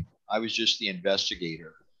jury. I was just the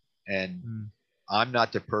investigator. And I'm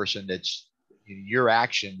not the person your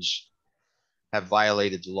actions have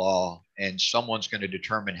violated the law and someone's going to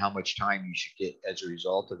determine how much time you should get as a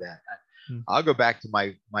result of that. I'll go back to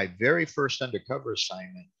my very first undercover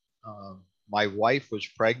assignment. My wife was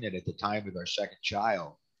pregnant at the time with our second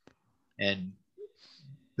child, and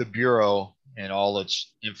the Bureau, in all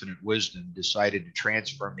its infinite wisdom, decided to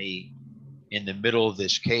transfer me in the middle of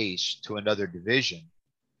this case to another division.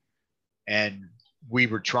 And we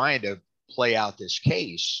were trying to play out this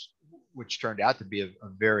case, which turned out to be a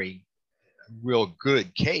very real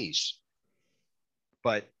good case.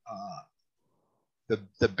 But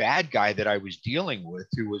the bad guy that I was dealing with,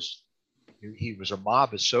 he was a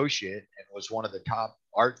mob associate and was one of the top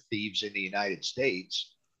art thieves in the United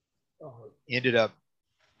States, ended up,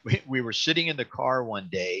 we were sitting in the car one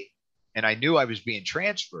day and I knew I was being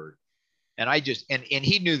transferred. And I just, and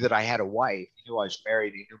he knew that I had a wife. He knew I was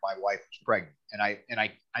married. He knew my wife was pregnant. And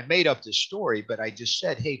I made up this story, but I just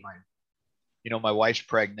said, hey, my wife's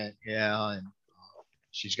pregnant. Yeah. And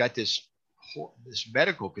she's got this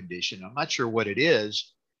medical condition. I'm not sure what it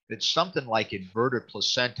is. It's something like inverted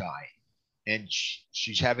placentae. And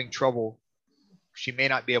she's having trouble. She may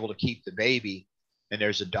not be able to keep the baby. And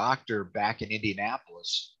there's a doctor back in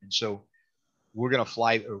Indianapolis. And so we're going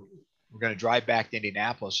to drive back to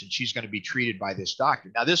Indianapolis and she's going to be treated by this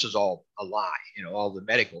doctor. Now, this is all a lie. You know, all the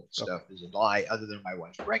medical stuff is a lie other than my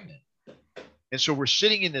wife's pregnant. And so we're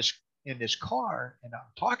sitting in this car and I'm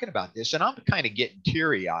talking about this and I'm kind of getting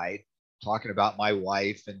teary eyed talking about my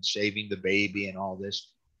wife and saving the baby and all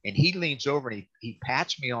this. And he leans over and he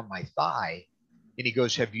pats me on my thigh and he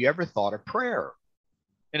goes, have you ever thought of prayer?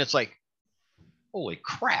 And it's like, holy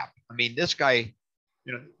crap. I mean, this guy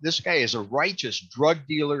is a righteous drug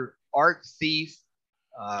dealer, art thief,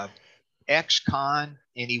 ex-con,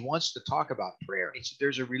 and he wants to talk about prayer. And he said,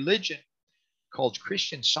 there's a religion called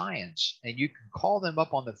Christian Science, and you can call them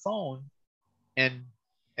up on the phone and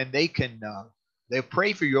they can, they'll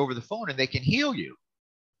pray for you over the phone and they can heal you.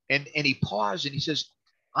 And he paused and he says,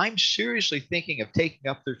 I'm seriously thinking of taking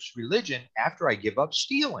up this religion after I give up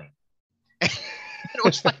stealing. And it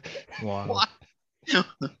was like, wow.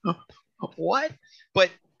 What?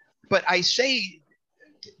 But I say,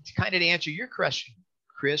 to kind of answer your question,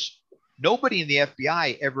 Chris, nobody in the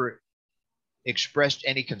FBI ever expressed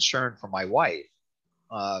any concern for my wife.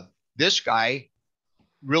 This guy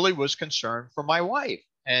really was concerned for my wife.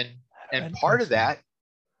 And part of that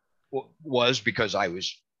was because I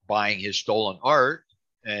was buying his stolen art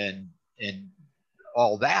and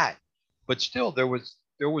all that, but still there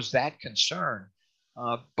was that concern.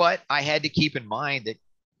 But I had to keep in mind that,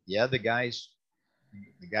 yeah, the guy's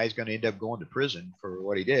going to end up going to prison for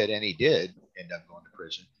what he did, and he did end up going to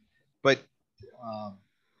prison. But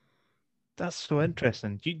that's so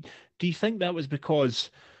interesting. Do you think that was because,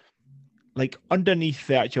 like, underneath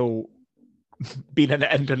the actual being an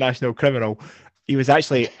international criminal, he was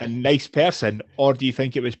actually a nice person, or do you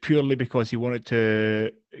think it was purely because he wanted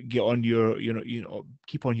to get on your,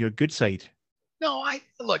 keep on your good side? No, I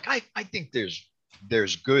think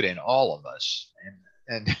there's good in all of us,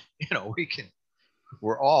 and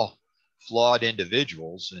we're all flawed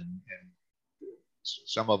individuals, and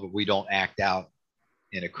some of it we don't act out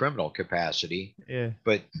in a criminal capacity. Yeah.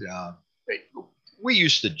 But we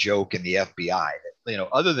used to joke in the FBI that,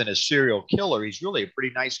 other than a serial killer, he's really a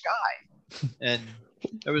pretty nice guy. And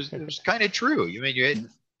it was kind of true.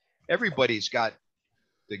 Everybody's got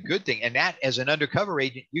the good thing. And that, as an undercover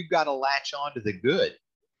agent, you've got to latch on to the good.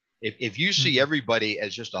 If you see everybody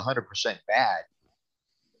as just 100% bad,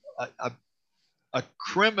 a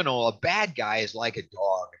criminal, a bad guy is like a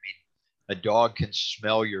dog. A dog can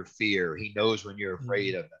smell your fear. He knows when you're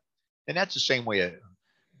afraid of him. And that's the same way,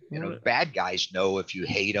 bad guys know if you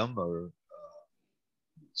hate them, or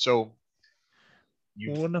so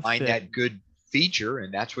you find that good feature,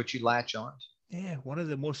 and that's what you latch on. Yeah, one of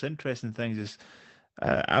the most interesting things is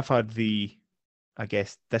I've had the, I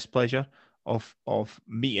guess, displeasure of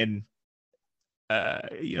meeting,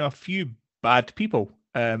 a few bad people,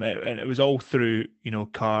 and it was all through,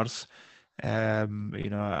 cars. A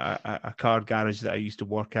car garage that I used to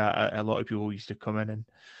work at, a lot of people used to come in and,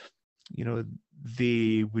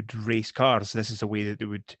 they would race cars. This is a way that they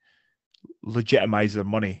would legitimize their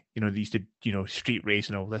money. They used to, street race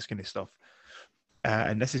and all this kind of stuff.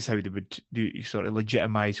 And this is how they would sort of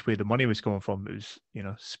legitimize where the money was coming from. It was,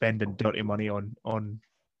 spending dirty money on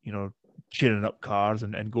tuning up cars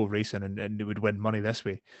and go racing, and they would win money this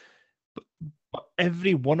way. But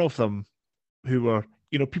every one of them who were,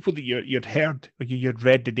 people that you'd heard, like you'd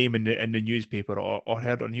read the name in the newspaper or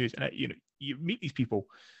heard on news, and you meet these people,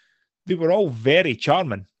 they were all very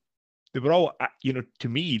charming. They were all, to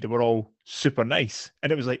me, they were all super nice,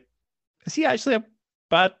 and it was like, is he actually a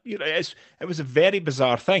bad? It was a very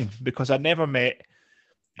bizarre thing, because I never met.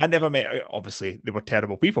 Obviously, they were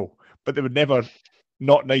terrible people, but they were never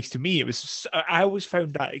not nice to me. I always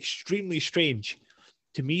found that extremely strange.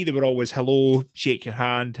 To me, they were always hello, shake your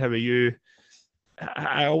hand, how are you?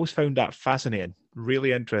 I always found that fascinating,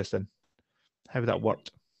 really interesting, how that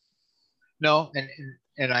worked. No,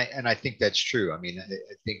 and I think that's true. I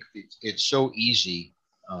think it's so easy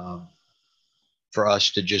for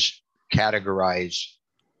us to just categorize.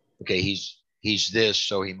 Okay, he's this,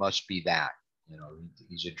 so he must be that.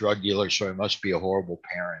 He's a drug dealer, so he must be a horrible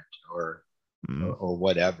parent, or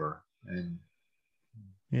whatever. And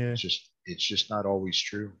yeah, it's just not always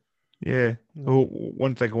true. Yeah. Oh,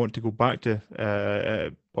 one thing I want to go back to,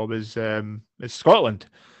 Bob, is Scotland.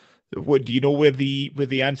 What do you know where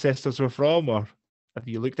the ancestors were from, or have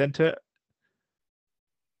you looked into it?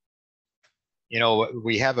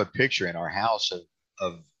 We have a picture in our house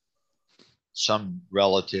of some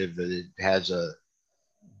relative that has I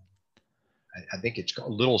think it's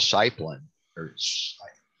called Little Syplin, or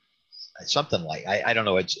something like, I don't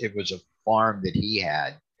know. It was a farm that he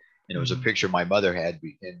had, and it was a picture my mother had,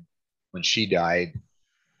 and when she died,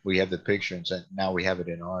 we have the picture, and now we have it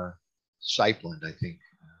in our Syplin, I think,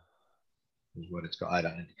 is what it's called. I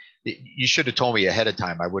don't know. You should have told me ahead of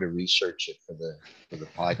time. I would have researched it for the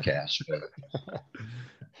podcast.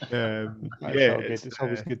 Yeah, it's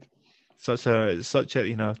always good. Such a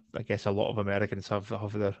I guess a lot of Americans have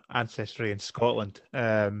their ancestry in Scotland.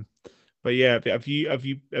 But yeah, have you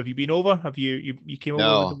been over? Have you came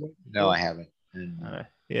over? No, I haven't.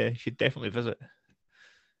 Yeah, you should definitely visit.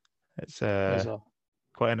 It's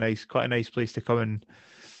quite a nice place to come and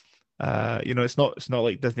it's not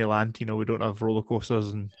like Disneyland. We don't have roller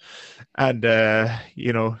coasters and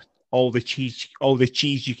all the cheese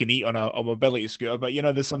you can eat on a mobility scooter, but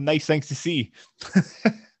there's some nice things to see.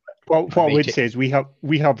 Well, what I would say is we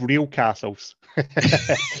have real castles.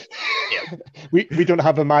 We don't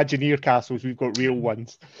have Imagineer castles. We've got real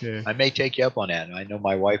ones. Yeah. I may take you up on that. I know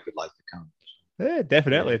my wife would like to come. Yeah,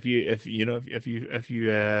 definitely. If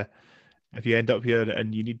you end up here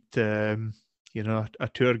and you need a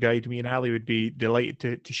tour guide, me and Ali would be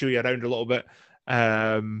delighted to show you around a little bit.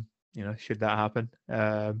 Should that happen.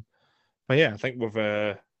 But yeah, I think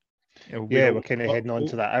we're kind of heading on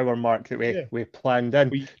to that hour mark that we planned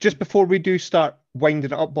in. Just before we do start winding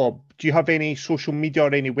it up, Bob, do you have any social media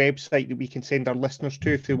or any website that we can send our listeners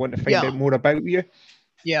to if they want to find out more about you?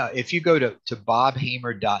 Yeah, if you go to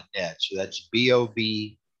bobhamer.net, so that's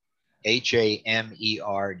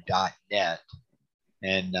BOBHAMER.net,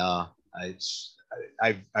 and it's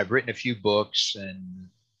I've written a few books, and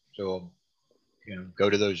so go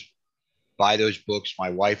to those, buy those books. My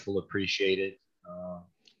wife will appreciate it,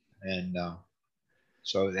 and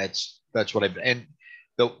so that's what I've. And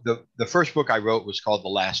the first book I wrote was called The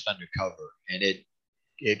Last Undercover, and it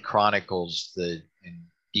chronicles and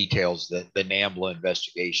details the NAMBLA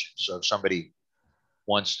investigation. So if somebody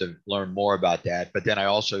wants to learn more about that, but then I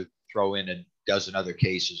also throw in a dozen other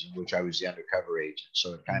cases in which I was the undercover agent.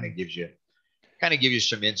 So it kind of gives you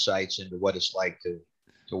some insights into what it's like to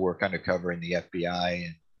work undercover in the FBI,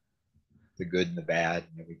 and the good and the bad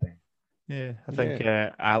and everything. Yeah, I think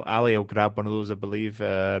Ali will grab one of those. I believe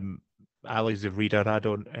Ali's the reader. I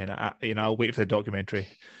don't, and I'll wait for the documentary.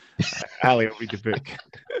 Ali will read the book.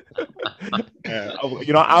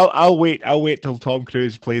 I'll wait. I'll wait till Tom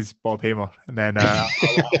Cruise plays Bob Hamer, and then I'll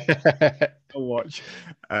watch.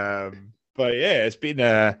 But yeah, it's been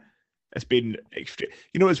extreme.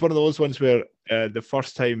 It's one of those ones where the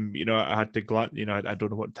first time, I had to glance. I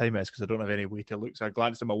don't know what time it is because I don't have any way to look. So I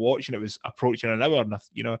glanced at my watch, and it was approaching an hour. And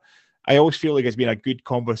I always feel like it's been a good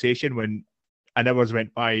conversation when an hour's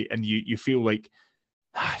went by, and you feel like,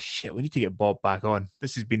 shit, we need to get Bob back on.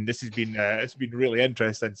 This has been it's been really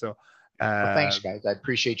interesting. So well, thanks, guys. I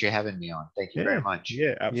appreciate you having me on. Thank you very much.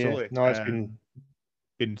 Yeah, absolutely. No, it's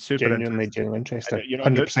been super genuinely interesting.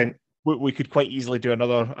 100%. We could quite easily do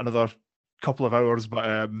another couple of hours,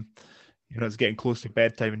 but it's getting close to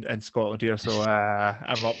bedtime in Scotland here, so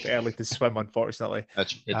I'm up early to swim, unfortunately.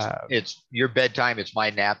 It's your bedtime. It's my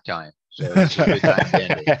nap time. So it's a good time to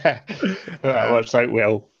end it. Works out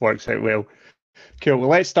well. Cool. Well,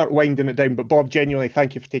 let's start winding it down. But Bob, genuinely,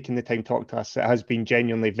 thank you for taking the time to talk to us. It has been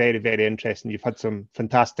genuinely very, very interesting. You've had some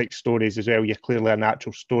fantastic stories as well. You're clearly a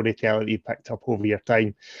natural storyteller that you picked up over your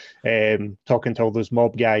time, talking to all those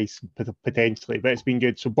mob guys potentially. But it's been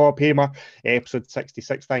good. So Bob Hamer, episode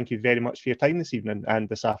 66, thank you very much for your time this evening and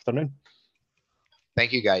this afternoon.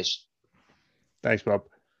 Thank you, guys. Thanks, Bob.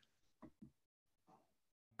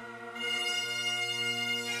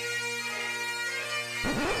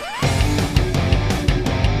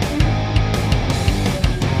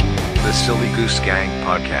 The Silly Goose Gang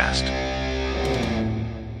Podcast.